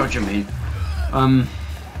 I know what you mean.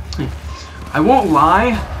 I won't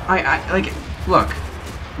lie, I like, look,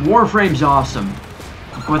 Warframe's awesome,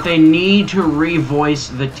 but they need to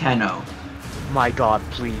revoice the Tenno. My god,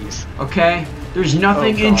 please. Okay? There's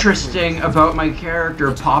nothing interesting about my character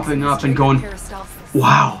popping up and going,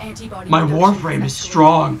 wow, my Warframe is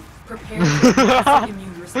strong.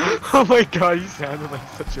 Oh my god, you sounded like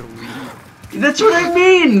such a weeb. That's what I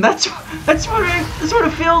mean. That's what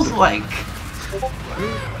it feels like.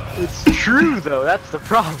 It's true though. That's the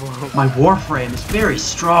problem. My Warframe is very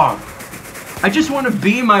strong. I just want to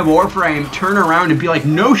be my Warframe, turn around and be like,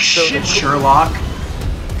 no shit, Sherlock.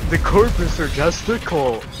 The Corpus are just a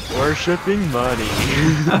cult, worshipping money.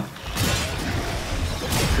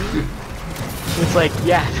 It's like,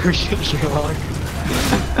 yeah, no shit, Sherlock.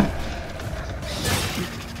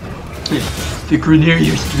 The Grineer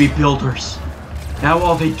used to be builders. Now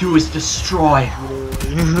all they do is destroy.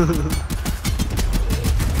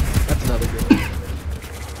 That's another good one.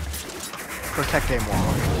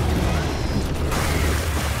 Protectez-moi.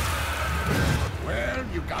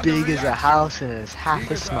 Big as a house and is half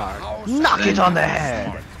as smart. Knock it on the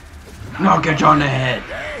head! Knock it on the head!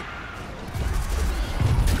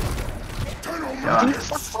 I think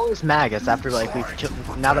it's all those maggots after like we've killed.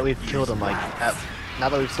 Now that we've killed him, like now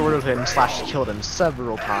that we've sorted him / killed him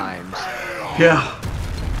several times. Yeah.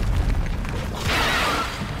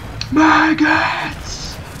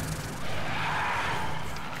 Maggots!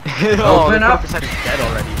 Oh, Open up! The is dead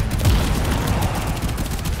already.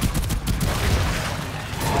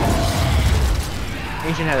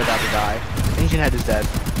 Ancient Head about to die. Ancient Head is dead.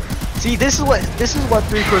 See, this is what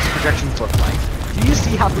 3/4 projections look like. Do you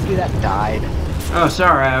see how quickly that died? Oh,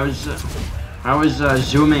 sorry. I was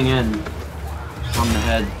zooming in on the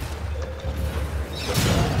head.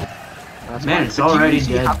 That's Man, fine. it's But already do you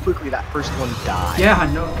see dead. how quickly that first one died? Yeah,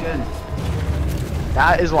 no kidding.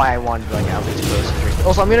 That is why I wanted to like at least close.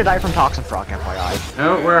 Also, I'm gonna die from Toxin Proc, FYI.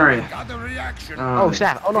 Oh, where are you? Oh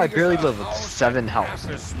snap! Oh no, I barely live with 7 health.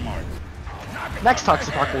 Next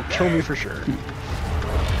Toxin Proc will kill me for sure.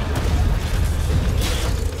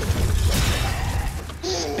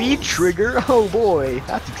 Speed trigger? Oh boy,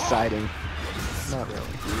 that's exciting. Not really.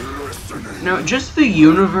 No, just the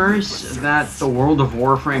universe that the world of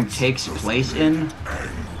Warframe takes place in.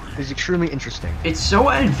 It's extremely interesting. It's so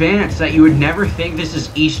advanced that you would never think this is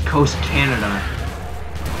East Coast Canada.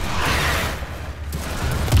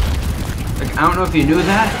 Like, I don't know if you knew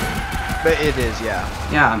that. But it is, yeah.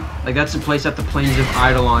 Yeah, like that's the place that the Plains of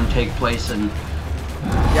Eidolon take place in.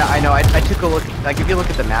 Yeah, I know. I took a look. Like, if you look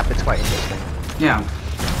at the map, it's quite interesting. Yeah.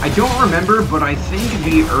 I don't remember, but I think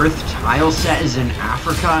the Earth tile set is in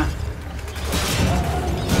Africa.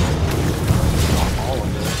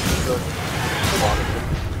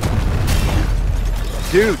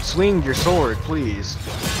 Dude, swing your sword, please.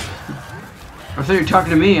 I thought you were talking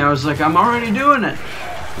to me. I was like, I'm already doing it.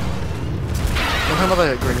 I'm talking about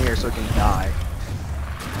the Grenier so it can die.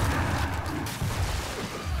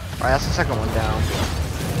 Alright, that's the second one down.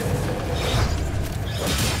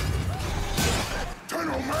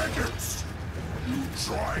 Tunnel maggots! You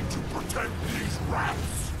tried to protect these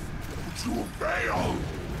rats, but you failed!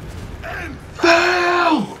 And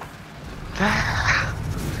failed!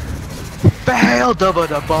 Fail!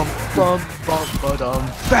 Dum-ba-da-bum, bum-ba-dum.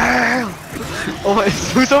 Fail! Oh,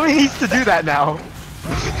 somebody needs to do that now.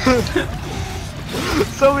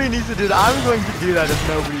 Somebody needs to do that. I'm going to do that if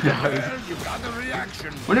nobody does.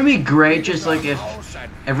 Wouldn't it be great just like if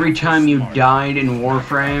every time you died in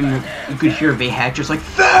Warframe, you could hear Vahek just like,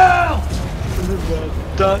 FAIL!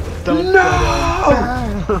 No!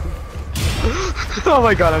 Oh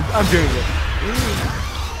my god, I'm doing it.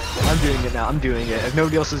 I'm doing it now, I'm doing it. If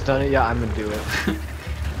nobody else has done it yet, I'm gonna do it.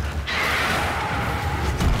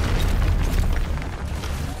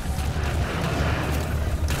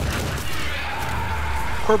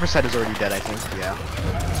 Corpus Head is already dead, I think, yeah.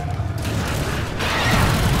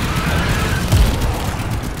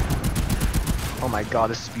 Oh my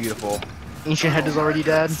god, this is beautiful. Ancient Head is already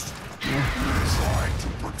dead.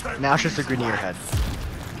 Now it's just a Grenier Head.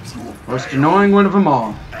 Most annoying one of them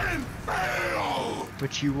all.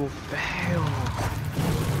 But you will fail.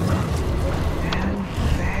 And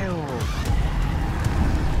fail.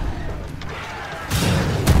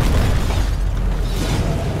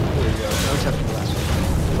 There we go, no exception to last one.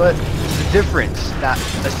 But the difference that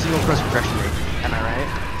a single cross progression rate, am I right?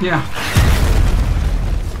 Yeah.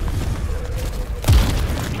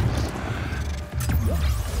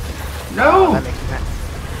 No! That makes sense.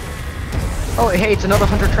 Oh, hey, it's another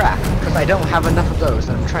hunter track, because I don't have enough of those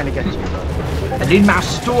that I'm trying to get to. I need my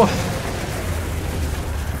stuff.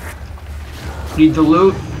 Need the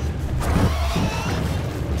loot.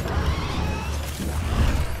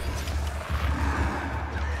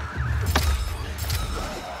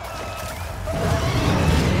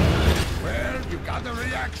 well, you got the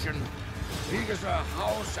reaction. Big as a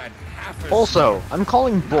house and half as Also, I'm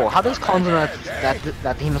calling bull. How does Collins know that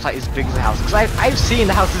the hematite is big as a house? Because I've seen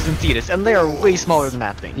the houses in Thetis, and they are way smaller than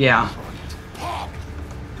that thing. Yeah.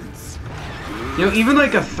 You know, even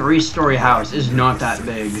like a 3-story house is not that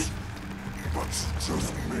big.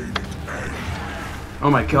 Oh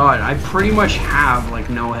my god, I pretty much have like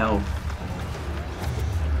no health.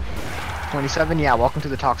 27, yeah, welcome to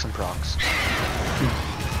the Toxin Procs.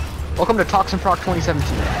 Welcome to Toxin Proc 2017.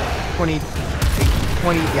 20,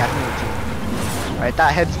 yeah, 2018. Alright,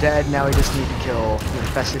 that head's dead, now we just need to kill the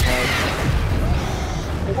infested head.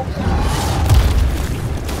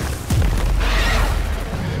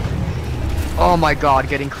 Oh my god,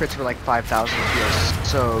 getting crits for like 5,000 feels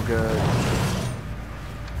so good.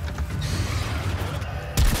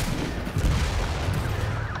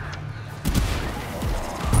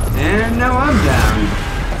 And now I'm down.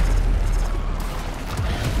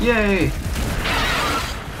 Yay!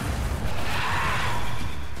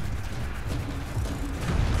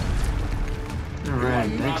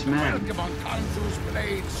 Alright, thanks man.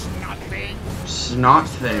 Snot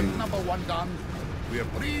thing. Number one done. We're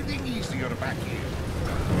breathing easier back here.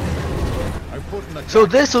 So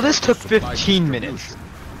this took 15 minutes.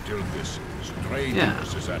 Yeah.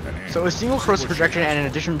 So a single cross projection and an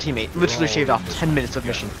additional teammate literally shaved off 10 minutes of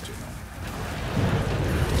mission.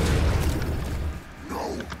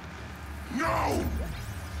 No! No!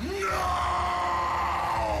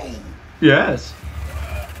 No! Yes.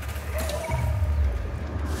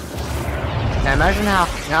 Now imagine how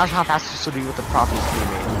fast this would be with the proper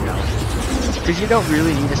teammate, you know? Because you don't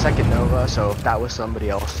really need a second Nova, so if that was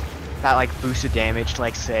somebody else, that like boosted damage to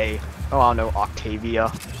like say, oh I don't know,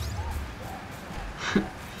 Octavia.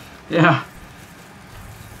 Yeah.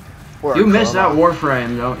 Or You missed that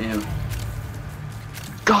Warframe, don't you?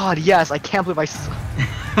 God, yes, I can't believe I'm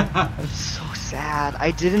so sad.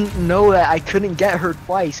 I didn't know that I couldn't get her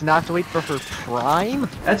twice and I have to wait for her prime?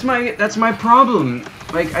 That's my problem.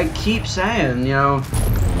 Like I keep saying, you know,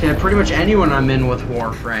 to pretty much anyone I'm in with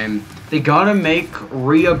Warframe, they gotta make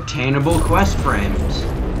reobtainable quest frames.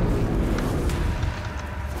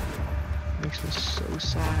 Makes me so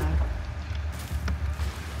sad.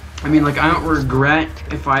 I mean, like I don't regret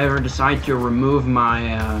if I ever decide to remove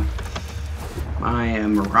my my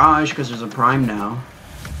Mirage because there's a Prime now.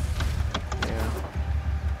 Yeah.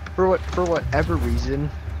 For whatever reason,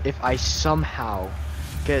 if I somehow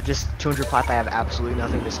get just 200 plat I have absolutely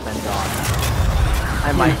nothing to spend on,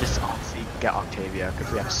 I might just honestly get Octavia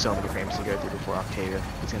because we have so many frames to go through before Octavia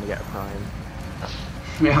is gonna get a Prime.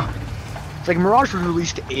 Yeah. It's like Mirage was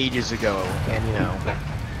released ages ago, and you know.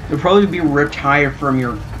 You'll probably be retired from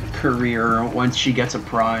your career once she gets a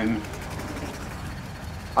prime.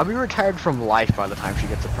 I'll be retired from life by the time she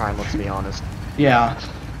gets a prime, let's be honest. Yeah.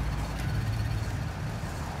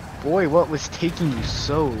 Boy, what was taking you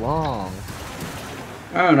so long?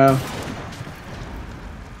 I don't know.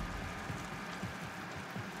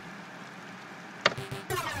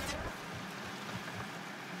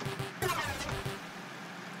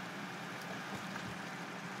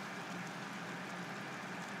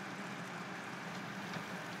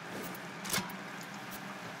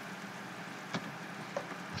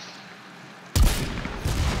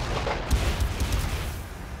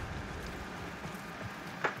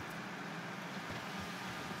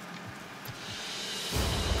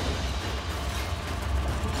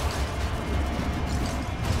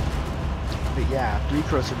 But yeah, 3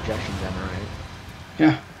 corrosive rejection then, right?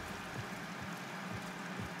 Yeah.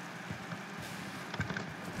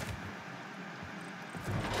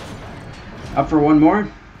 Up for one more?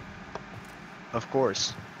 Of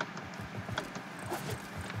course.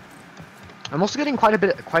 I'm also getting quite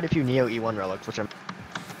a few Neo E1 relics, which I'm.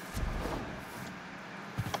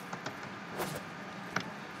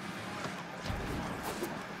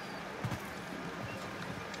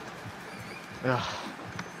 Ugh.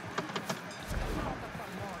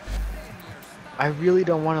 I really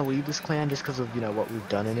don't want to leave this clan just because of, you know, what we've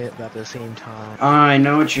done in it, but at the same time, I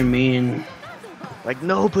know what you mean. like,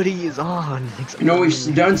 nobody is on. You know,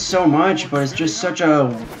 we've done so much, but it's just such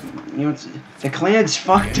a... You know, the clan's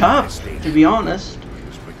fucked up, to be honest.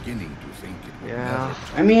 Yeah.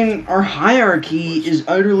 I mean, our hierarchy is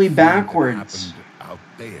utterly backwards.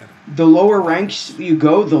 The lower ranks you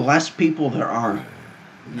go, the less people there are.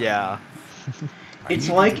 Yeah. It's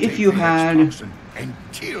like if you had...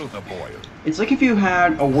 It's like if you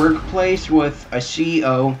had a workplace with a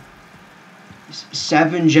CEO,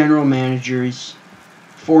 7 general managers,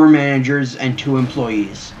 4 managers, and 2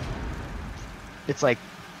 employees. It's like,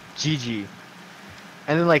 GG.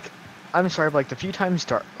 And then, like, I'm sorry, but like the few times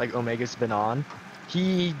like Omega's been on,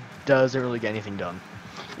 he doesn't really get anything done.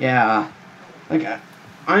 Yeah. Like,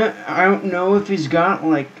 I don't know if he's got,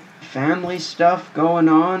 like, family stuff going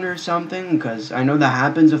on or something, because I know that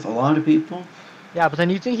happens with a lot of people. Yeah, but then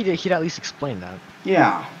you'd think he'd at least explain that.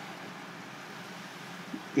 Yeah.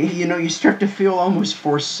 You know, you start to feel almost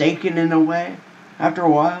forsaken in a way after a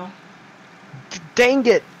while. Dang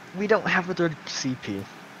it! We don't have a third CP.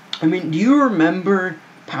 I mean, do you remember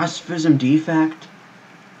Pacifism Defect?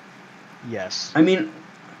 Yes. I mean,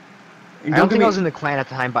 I don't think I was in the clan at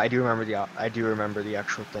the time, but I do remember the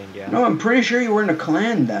actual thing. Yeah. No, I'm pretty sure you were in a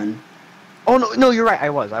clan then. Oh no, you're right. I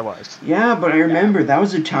was. Yeah, but I remember that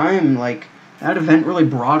was a time like that event really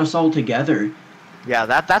brought us all together. Yeah,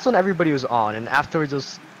 that's when everybody was on, and afterwards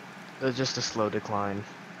it was just a slow decline.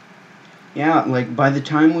 Yeah, like by the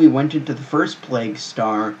time we went into the first Plague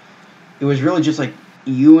Star, it was really just like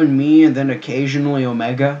you and me, and then occasionally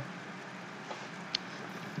Omega.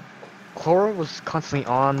 Cora was constantly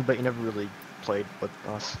on, but he never really played with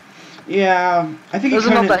us. Yeah, I think it was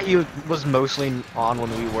enough that he was mostly on when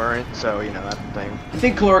we weren't, so you know, that thing. I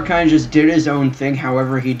think Cora kind of just did his own thing.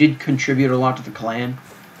 However, he did contribute a lot to the clan.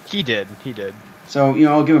 He did. So you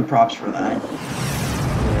know, I'll give him props for that.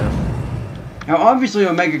 Yeah. Now, obviously,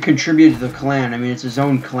 Omega contributed to the clan. I mean, it's his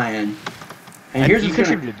own clan. And here's he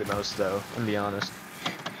contributed the most, though. I'm be honest.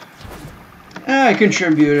 I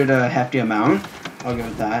contributed a hefty amount. I'll give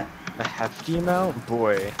it that. A hefty amount?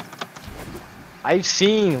 Boy. I've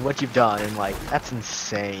seen what you've done, and, like, that's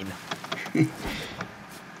insane.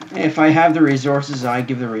 If I have the resources, I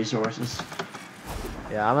give the resources.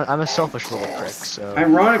 Yeah, I'm a selfish little prick, so...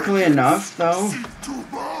 Ironically enough, though...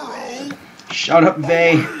 Shut up,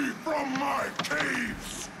 Vay. From my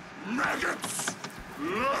caves, maggots,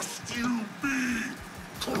 lest you be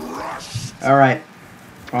crushed. Alright.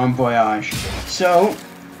 Bon voyage. So,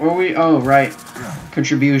 where we... Oh, right.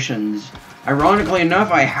 Contributions. Ironically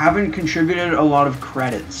enough, I haven't contributed a lot of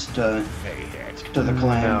credits to the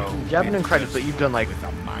clan. No, you haven't done credits, but you've done, like... The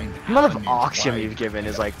amount of auction you've given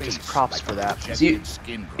is, like, just props for that. See,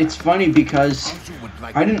 it's funny because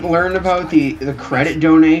I didn't learn about the credit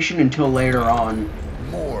donation until later on.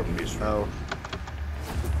 Oh.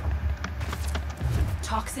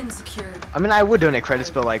 Toxin secured. I mean, I would donate credits,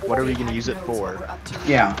 but, like, what are we going to use it for?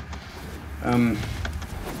 Yeah.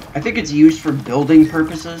 I think it's used for building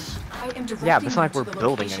purposes. Yeah, but it's not like we're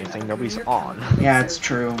building anything. Nobody's on. Yeah, it's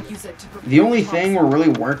true. The only thing we're really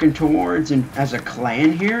working towards as a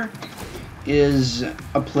clan here is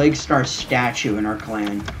a Plague Star statue in our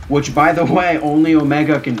clan. Which, by the way, only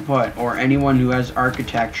Omega can put, or anyone who has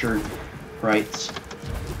architecture rights.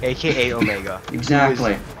 AKA Omega.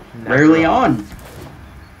 Exactly. Rarely on.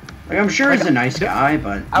 Like, I'm sure he's a nice guy,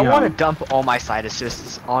 but I want to dump all my side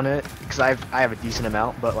assists on it because I have a decent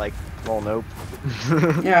amount, but like, well, nope.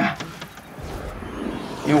 Yeah.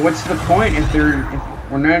 You know, what's the point if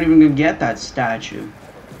we're not even gonna get that statue?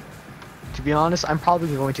 To be honest, I'm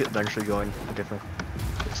probably going to eventually join a different.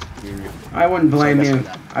 I wouldn't blame you.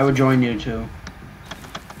 I would join you too.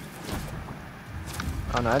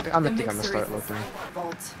 Oh no, I think I'm gonna start looking.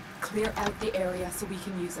 Vault. Clear out the area so we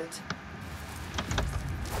can use it.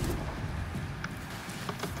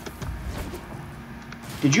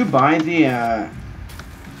 Did you buy the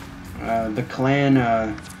clan?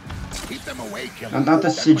 Keep them awake. Not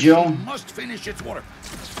the sigil. Must finish its work.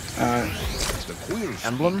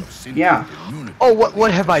 Emblem? Yeah. Oh,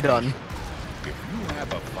 what have I done? If you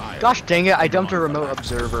have a fire, Gosh dang it! I dumped a remote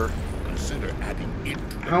observer. consider adding it.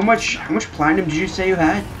 How much platinum did you say you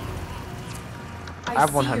had? I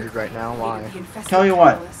have 100 right now. Why? Tell you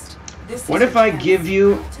what. What if I give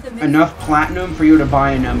you enough platinum for you to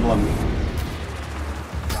buy an emblem?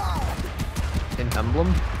 An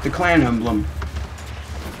emblem? The clan emblem.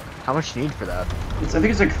 How much you need for that? I think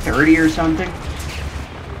it's like 30 or something.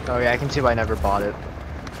 Oh yeah, I can see why I never bought it.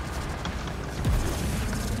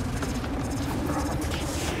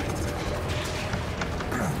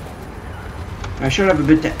 I should have a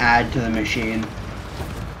bit to add to the machine.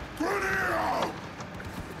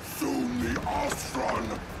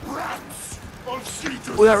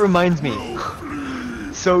 Well, that reminds me.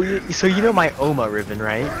 So you know my Oma ribbon,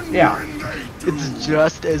 right? Yeah. It's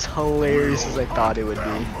just as hilarious as I thought it would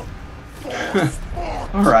be.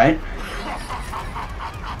 Alright.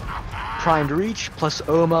 Primed Reach plus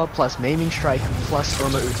Oma plus Maiming Strike plus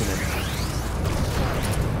Oma Ultimate.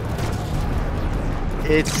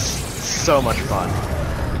 It's so much fun.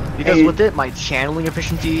 Because with it, my channeling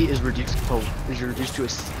efficiency is reduced to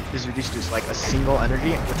like a single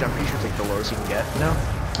energy, which I'm pretty sure is like the lowest you can get. You know?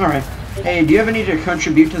 All right. Hey, do you have any to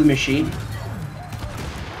contribute to the machine?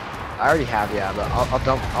 I already have, yeah, but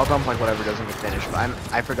I'll dump like whatever doesn't get finished. But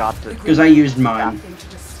I forgot to. Because I used mine.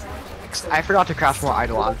 I forgot to craft more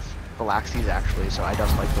Eidolon Galaxies actually, so I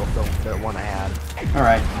dumped like the one I had. All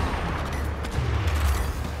right.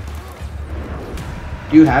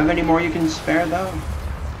 Do you have any more you can spare though?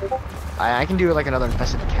 I can do like another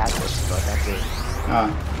infested catalyst, but that's it.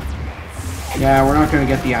 Yeah, we're not gonna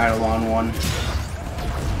get the Eidolon one.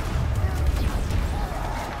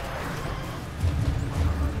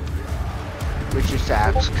 Which is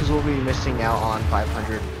sad, because we'll be missing out on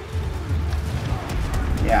 500.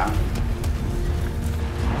 Yeah.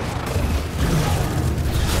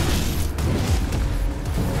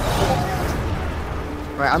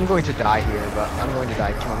 Right, I'm going to die here, but I'm going to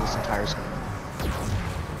die killing this entire screen.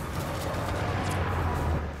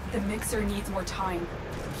 The mixer needs more time.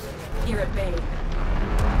 Here at bay.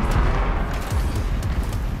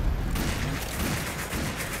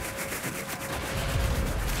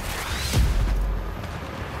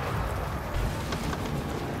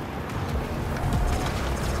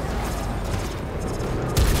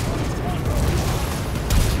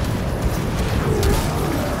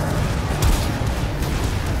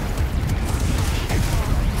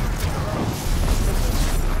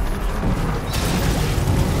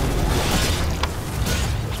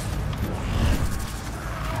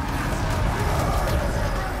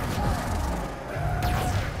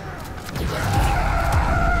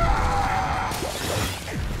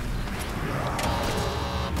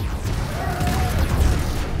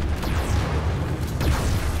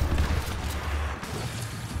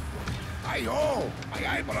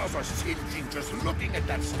 My eyebrows are singeing just looking at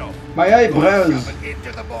that stuff. My eyebrows. Shove it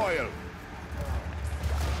into the boil.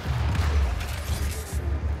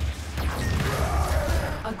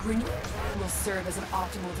 A green will serve as an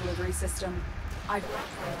optimal delivery system. I've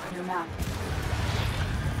on your map.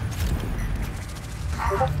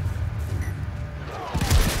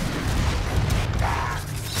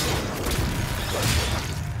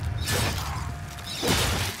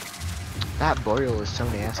 That boil is so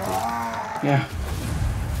nasty. Yeah.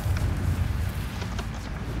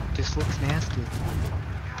 Just looks nasty.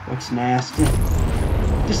 Looks nasty.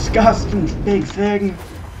 Disgusting big thing.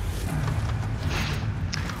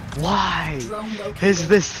 Why is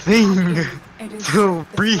this thing still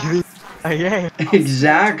breathing?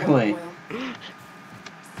 Exactly.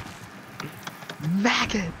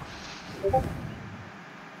 Maggot.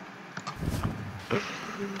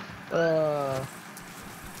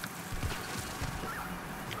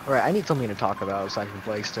 Alright, I need something to talk about aside from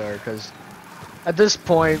Plague Star, because at this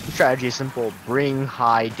point, strategy is simple. Bring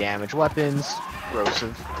high damage weapons,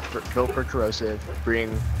 corrosive, built for corrosive,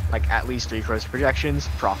 bring like at least 3 corrosive projections,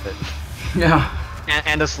 profit. Yeah.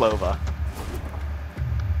 And a Slova.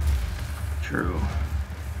 True.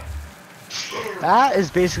 That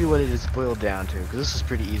is basically what it is boiled down to, because this is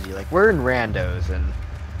pretty easy. Like, we're in randos, and...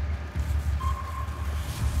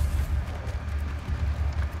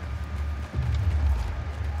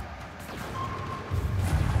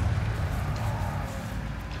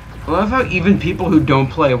 I love how even people who don't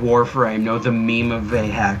play Warframe know the meme of a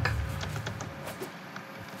hack.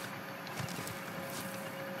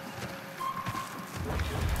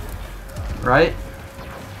 Right?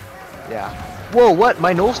 Yeah. Whoa, what?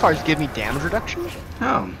 My null stars give me damage reduction?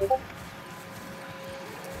 Oh.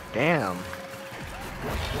 Damn.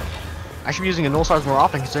 I should be using a null stars more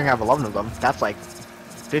often considering I have 11 of them. That's like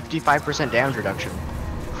 55% damage reduction.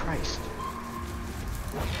 Christ.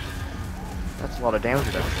 That's a lot of damage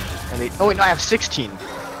reduction. And they, oh wait, no, I have 16.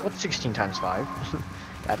 What's 16 times 5?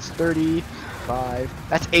 That's 35.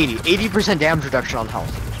 That's 80. 80% damage reduction on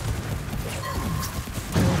health.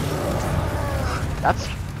 That's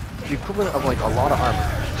the equivalent of like a lot of armor.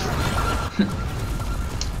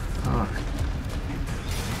 Fuck.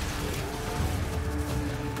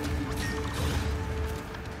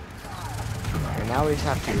 Okay, now we just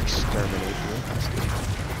have to exterminate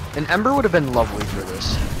you. And Ember would have been lovely for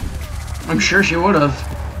this. I'm sure she would have.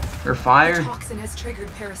 Her fire. Toxin has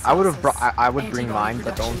triggered I would have brought. I would bring mine,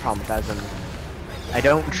 but the only problem with that is I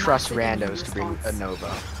don't trust randos to bring a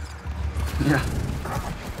Nova. Yeah.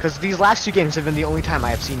 Because these last two games have been the only time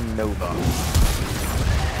I have seen Nova.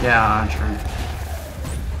 Yeah, true.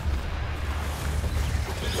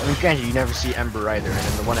 I mean, granted, you never see Ember either, and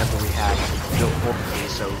then the one Ember we had built multiply,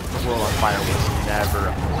 so the World on Fire was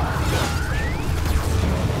never.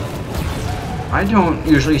 I don't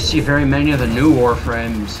usually see very many of the new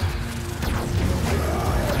Warframes.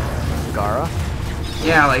 Gara?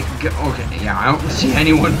 Yeah, like, okay, yeah, I don't see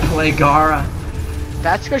anyone play Gara.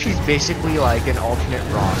 That's because she's basically like an alternate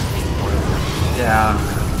Ross. Yeah.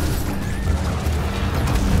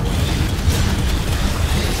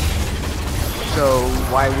 So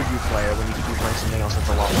why would you play her when you could be playing something else that's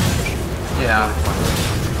a lot more efficient? Yeah.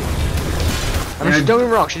 I mean, don't get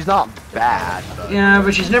me wrong, she's not bad. But Yeah,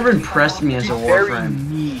 but she's never impressed me as a she's very Warframe.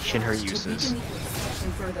 niche in her uses.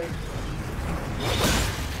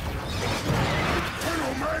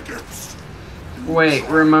 Wait,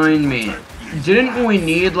 remind me. Didn't we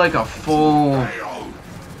need like a full...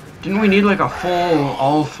 Didn't we need like a full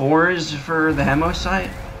all fours for the Hemo site?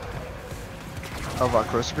 Of our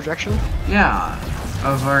corrosive projection? Yeah.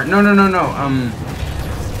 Of our... No.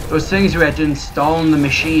 Those things we had to install in the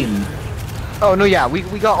machine. Oh no, yeah, we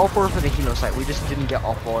got all four for the Hemo site. We just didn't get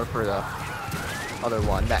all four for the other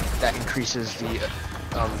one. That increases the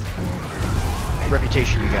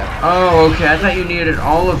reputation you get. Oh, okay. I thought you needed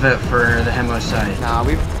all of it for the Hemo site. Nah,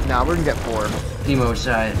 we're gonna get 4. Hemo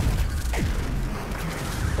site.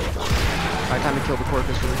 By the time to kill the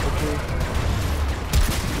Corpus really quickly.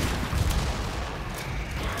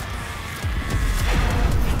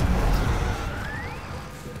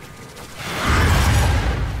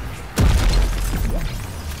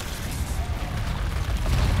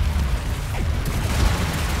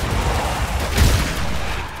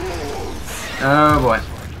 Oh boy.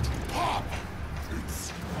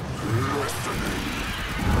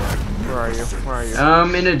 Where are you? Where are you?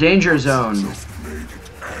 In a danger zone.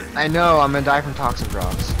 I know, I'm gonna die from toxic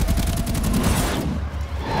drops.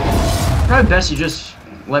 Probably best you just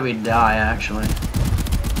let me die, actually.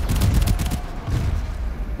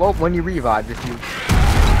 Well, when you revive, if you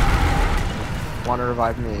want to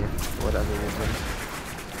revive me, for whatever reason.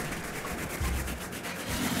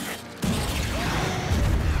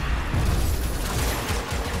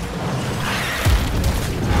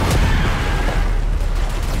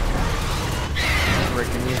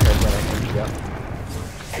 Give me a head that I can get.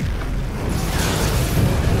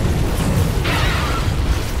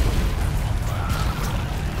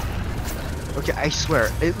 Okay, I swear,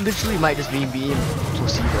 it literally might just be being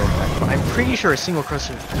placebo effect, but I'm pretty sure a single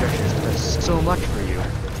corrosive projection does so much for you.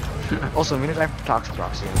 Also, I'm gonna die from toxic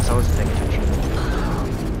proxy, so I wasn't paying attention.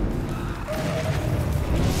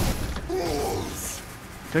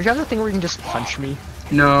 Don't you have the thing where you can just punch me?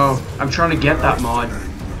 No, I'm trying to get that mod.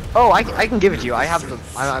 Oh, I can give it to you. I have the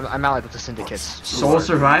I'm allied with the syndicates. Soul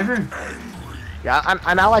Survivor? Yeah,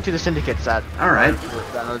 I'm allied to the syndicates that Alright.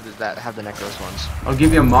 that have the Necros ones. I'll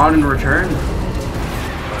give you a mod in return.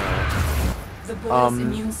 The boy's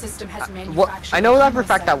immune system has I know that for a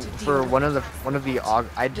fact that for one of the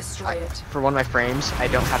destroy it. for one of my frames I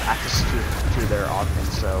don't have access to their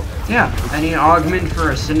augments, so Yeah, any augment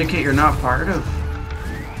for a syndicate you're not part of?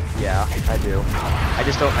 yeah, I do. I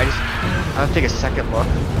have to take a second look.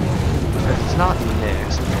 It's not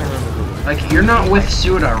Nix. I'm trying to remember who. Like, you're not with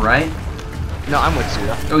Suda, right? No, I'm with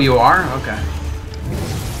Suda. Oh, you are? Okay.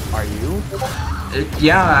 Are you?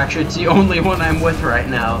 Yeah, actually, it's the only one I'm with right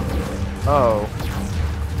now. Oh.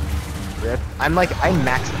 Rip. I'm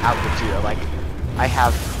maxed out with Suda. Like, I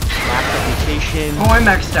have max reputation. Oh, I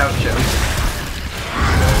maxed out too.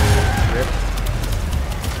 Rip.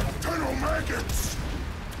 Tunnel maggots!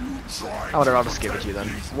 You try Oh, whatever, I'll just give it to you then.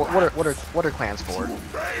 What are clans for?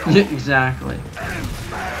 Exactly.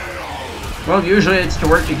 Well, usually it's to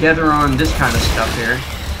work together on this kind of stuff here.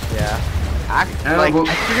 Yeah. I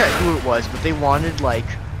forget who it was, but they wanted like.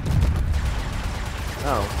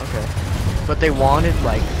 Oh, okay. But they wanted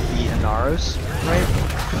like the Inaros, right?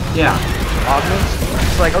 Yeah. Augments.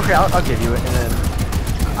 It's like, okay, I'll give you it, and then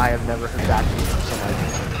I have never heard back from you, so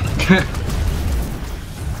like,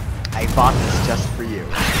 I bought this just for you.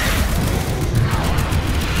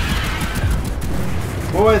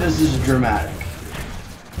 Boy, this is dramatic.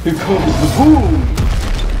 Here comes the boom!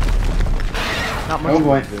 Not much. Oh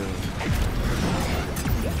boy.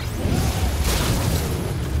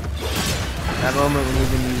 That moment when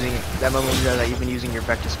you've been using that you've been using your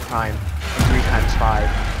Vectus Prime 3x5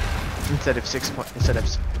 instead of 6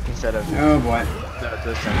 instead of Oh boy.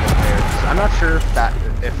 the central players. I'm not sure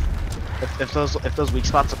if those weak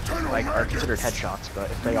spots like are considered headshots, but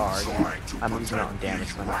if they are, then I'm losing out on damage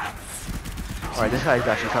from it. Alright, this guy's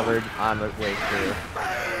got you covered on the way through.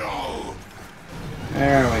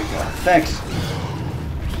 There we go. Thanks.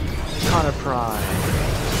 Connor Prime.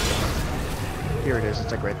 Here it is,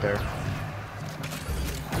 it's like right there.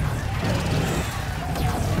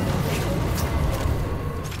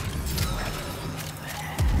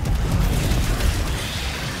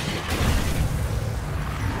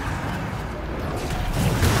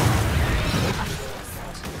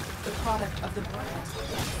 Product of the blood.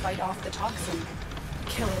 Fight off the toxin.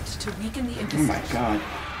 Kill it to weaken the Oh intercept. my god.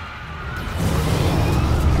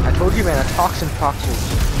 I told you, man, a toxin procs will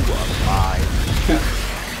keep you alive.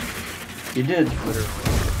 You did. Literally.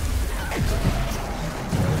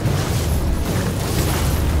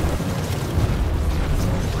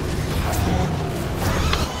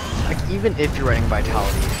 Like, even if you're running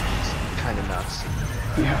Vitality, it's kind of nuts.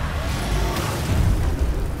 Yeah.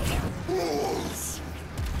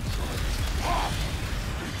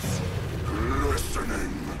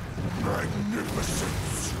 listening.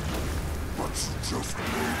 Magnificence. But you just made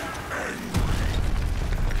angry.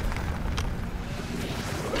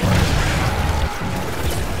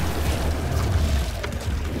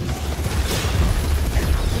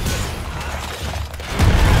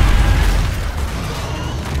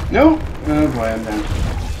 Nope. Oh boy, I'm down.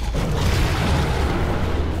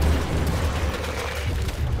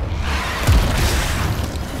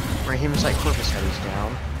 Raheem's like Corpus Head is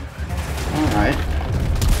down. Alright.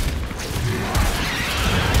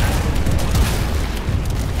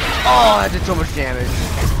 Oh, that did so much damage.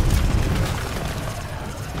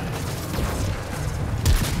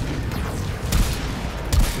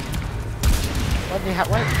 What did he have?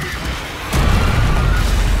 What?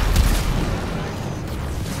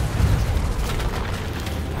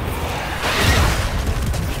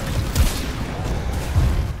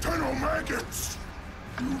 Tunnel maggots!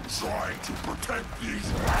 You try to protect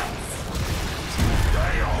these rats.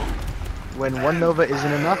 Fail. When one Nova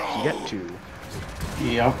isn't enough, you get two.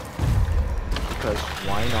 Yep. Because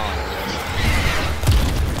why not?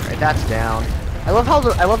 Alright, that's down. I love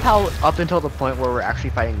how up until the point where we're actually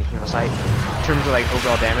fighting the Hemosite, in terms of like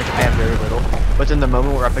overall damage, I have very little. But then the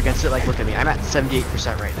moment we're up against it, like look at me, I'm at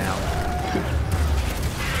 78% right now.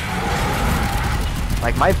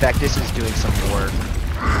 Like my Vectus is doing some work.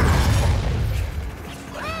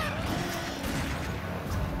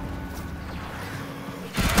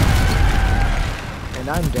 And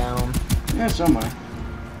I'm down. Yeah, so am I.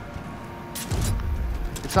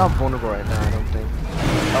 It's not vulnerable right now, I don't think.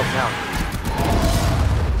 Oh, now.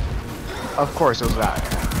 Of course, it was that.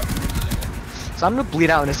 So I'm gonna bleed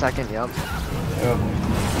out in a second, yep. Oh.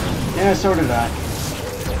 Yeah, so did I.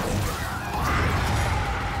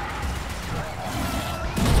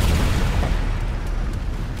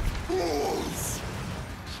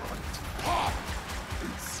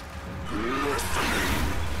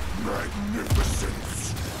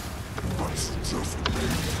 Magnificence. But you just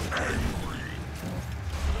made angry.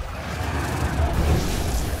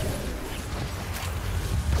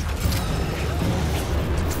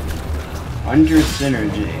 Under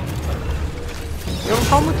synergy. You know, the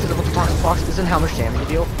problem with the Toxic Fox isn't how much damage you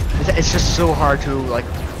deal. It's just so hard to, like...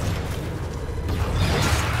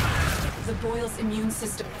 The Boyle's immune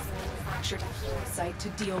system is fractured site to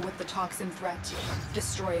deal with the toxin threat.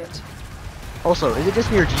 Destroy it. Also, is it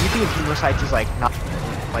just me or do you think Hemosites is, like, not...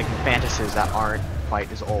 like, Mantises that aren't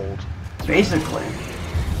quite as old? Basically.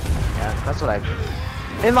 Yeah, that's what I.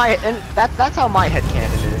 That's how my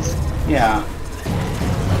headcanon is. Yeah.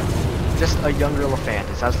 Just a younger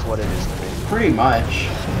Lephantis. That's what it is to me. Pretty much.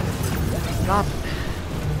 Not.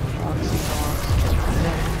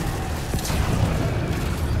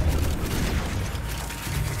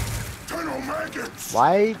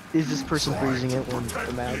 Why is this person freezing it when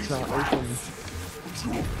the map's not open?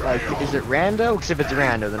 Like, is it rando? Because if it's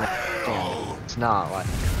rando, then it's not. Like,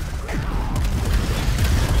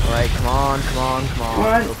 alright, come on.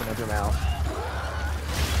 What? Open up your mouth.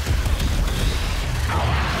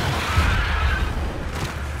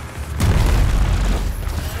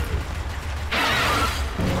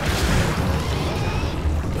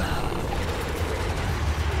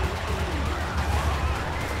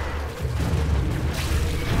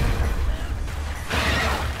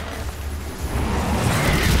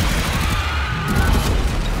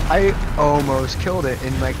 I almost killed it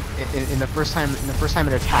in like in the first time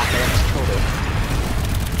it attacked. I almost killed it.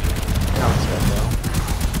 Now it's dead though.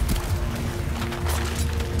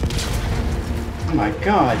 Oh my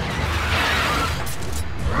god.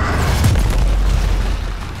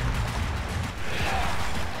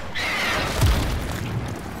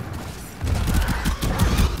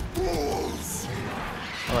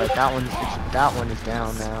 Alright, that one is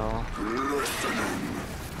down now.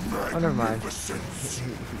 Oh, never mind. He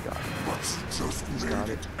got it. He's got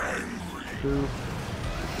it. Boop.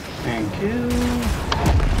 Thank you.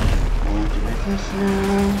 I want to make this now.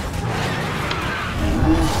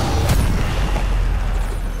 And this.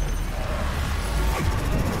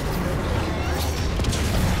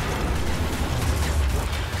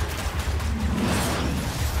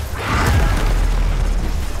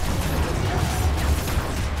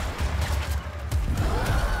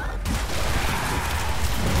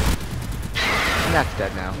 That's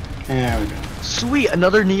dead now. There we go. Sweet,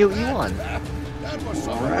 another Neo E1. That was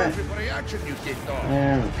some Alright. reaction you did, dog.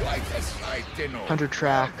 There we go. Quite a sight, Dino. 100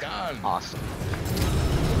 track. Well done. Awesome.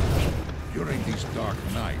 During these dark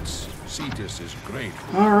nights, Cetus is great.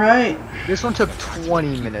 Alright. This one took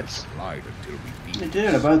 20 minutes. Light until we beat It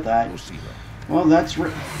did, about that. We'll see them. Well, that's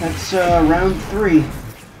round 3.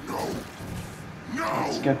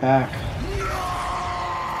 Let's get back.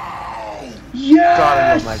 Yes! God,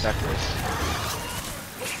 I love my vectors.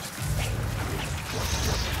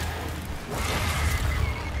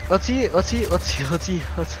 Let's see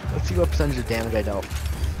what percentage of damage I dealt.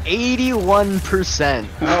 81%.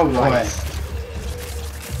 Oh boy. Nice.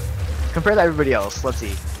 Compared to everybody else, let's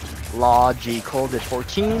see. Law G Cole did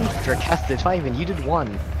 14, Draketh did 5, and you did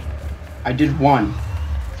 1. I did 1.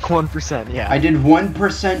 1%, yeah. I did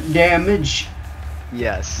 1% damage.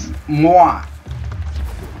 Yes. Moi.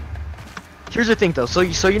 Here's the thing though, so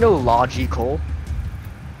you know Law G Cole?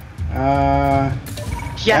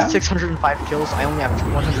 He yeah? has 605 kills, I only have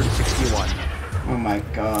 161. Oh my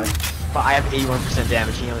god. But I have 81%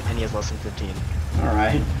 damage and he has less than 15.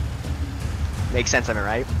 Alright. Makes sense, am I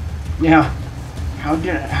right? Yeah. How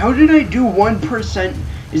did I do 1%?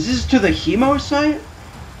 Is this to the hemo site?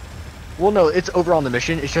 Well, no, it's overall in the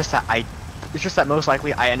mission. It's just that most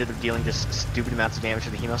likely I ended up dealing just stupid amounts of damage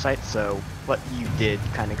to the hemo site. So what you did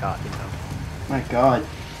kind of got, you know. My god.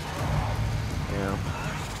 You know.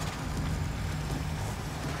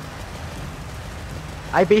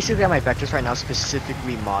 I basically have my vectors right now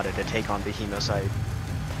specifically modded to take on the hemo site.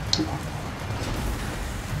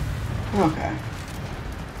 Okay.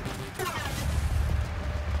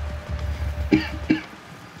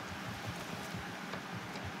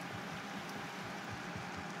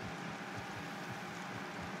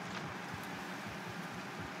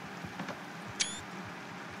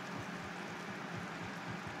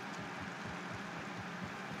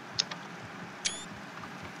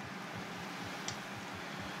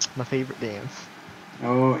 My favorite dance.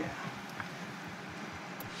 Oh yeah.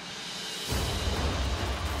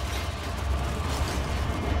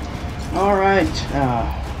 Alright,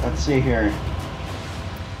 let's see here.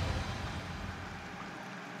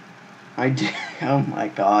 I did, oh my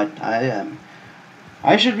god,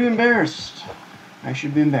 I should be embarrassed. I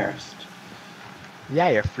should be embarrassed. Yeah,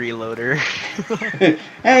 you freeloader.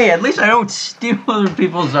 Hey, at least I don't steal other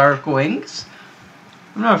people's arc wings.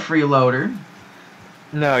 I'm not a freeloader.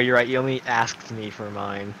 No, you're right, you only asked me for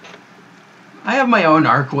mine. I have my own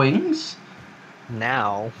arc wings.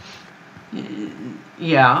 Now.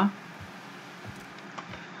 Yeah.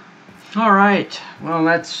 Alright, well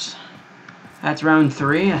that's round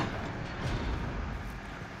 3.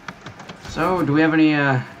 So, do we have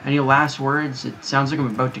any last words? It sounds like I'm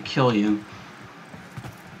about to kill you.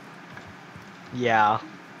 Yeah.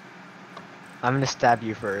 I'm gonna stab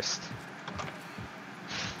you first.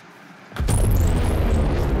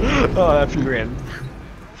 Oh, that's grand.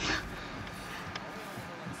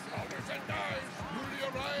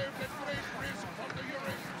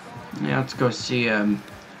 Yeah, let's go see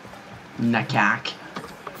Nakak.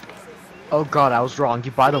 Oh god, I was wrong.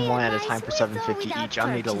 You buy them one at a time for $7.50 each.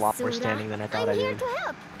 I made a lot more standing than I thought I did.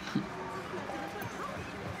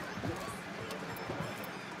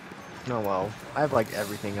 Oh well, I have like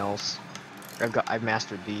everything else. I've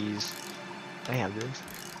mastered these. I have this.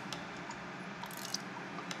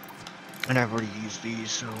 And I've already used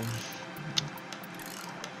these, so...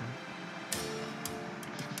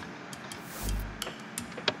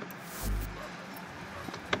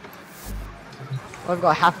 Well, I've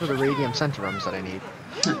got half of the radium centerums that I need.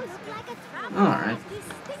 Alright.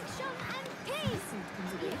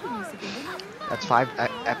 That's five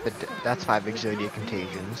that's 5 Exodia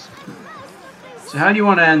contagions. So how do you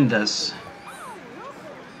want to end this?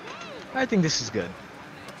 I think this is good.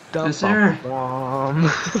 Yes, sir. We're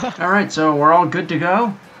Alright, so we're all good to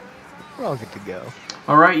go? all good to go.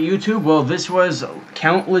 Alright, YouTube, well, this was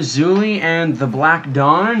Count Lazuli and the Black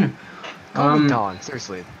Dawn. Call me Dawn,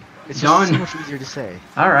 seriously. It's Dawn. just so much easier to say.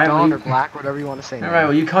 Alright, Dawn well, or Black, whatever you want to say. Alright,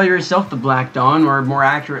 well, you call yourself the Black Dawn, or more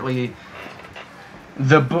accurately,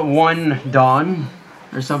 the One Dawn,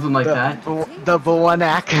 or something like that. The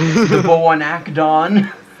Bawanak. The Bawanak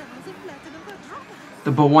Dawn.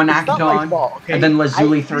 The Bawanak It's not Dawn. my fault, okay? And then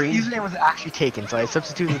Lazuli 3. This username was actually taken, so I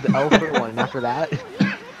substituted the L for 1, and after that,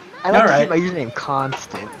 I like to keep my username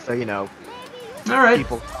constant, so you know, Alright.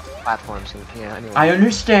 people, platforms, and yeah. Anyway, I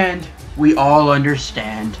understand. We all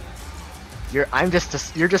understand. you're just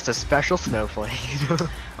a special snowflake.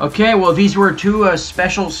 Okay, well, these were 2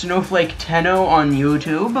 special Snowflake Tenno on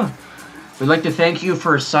YouTube. We'd like to thank you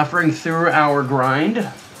for suffering through our grind.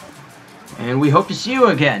 And we hope to see you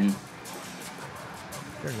again.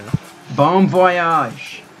 Fair enough. Bon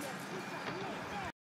voyage.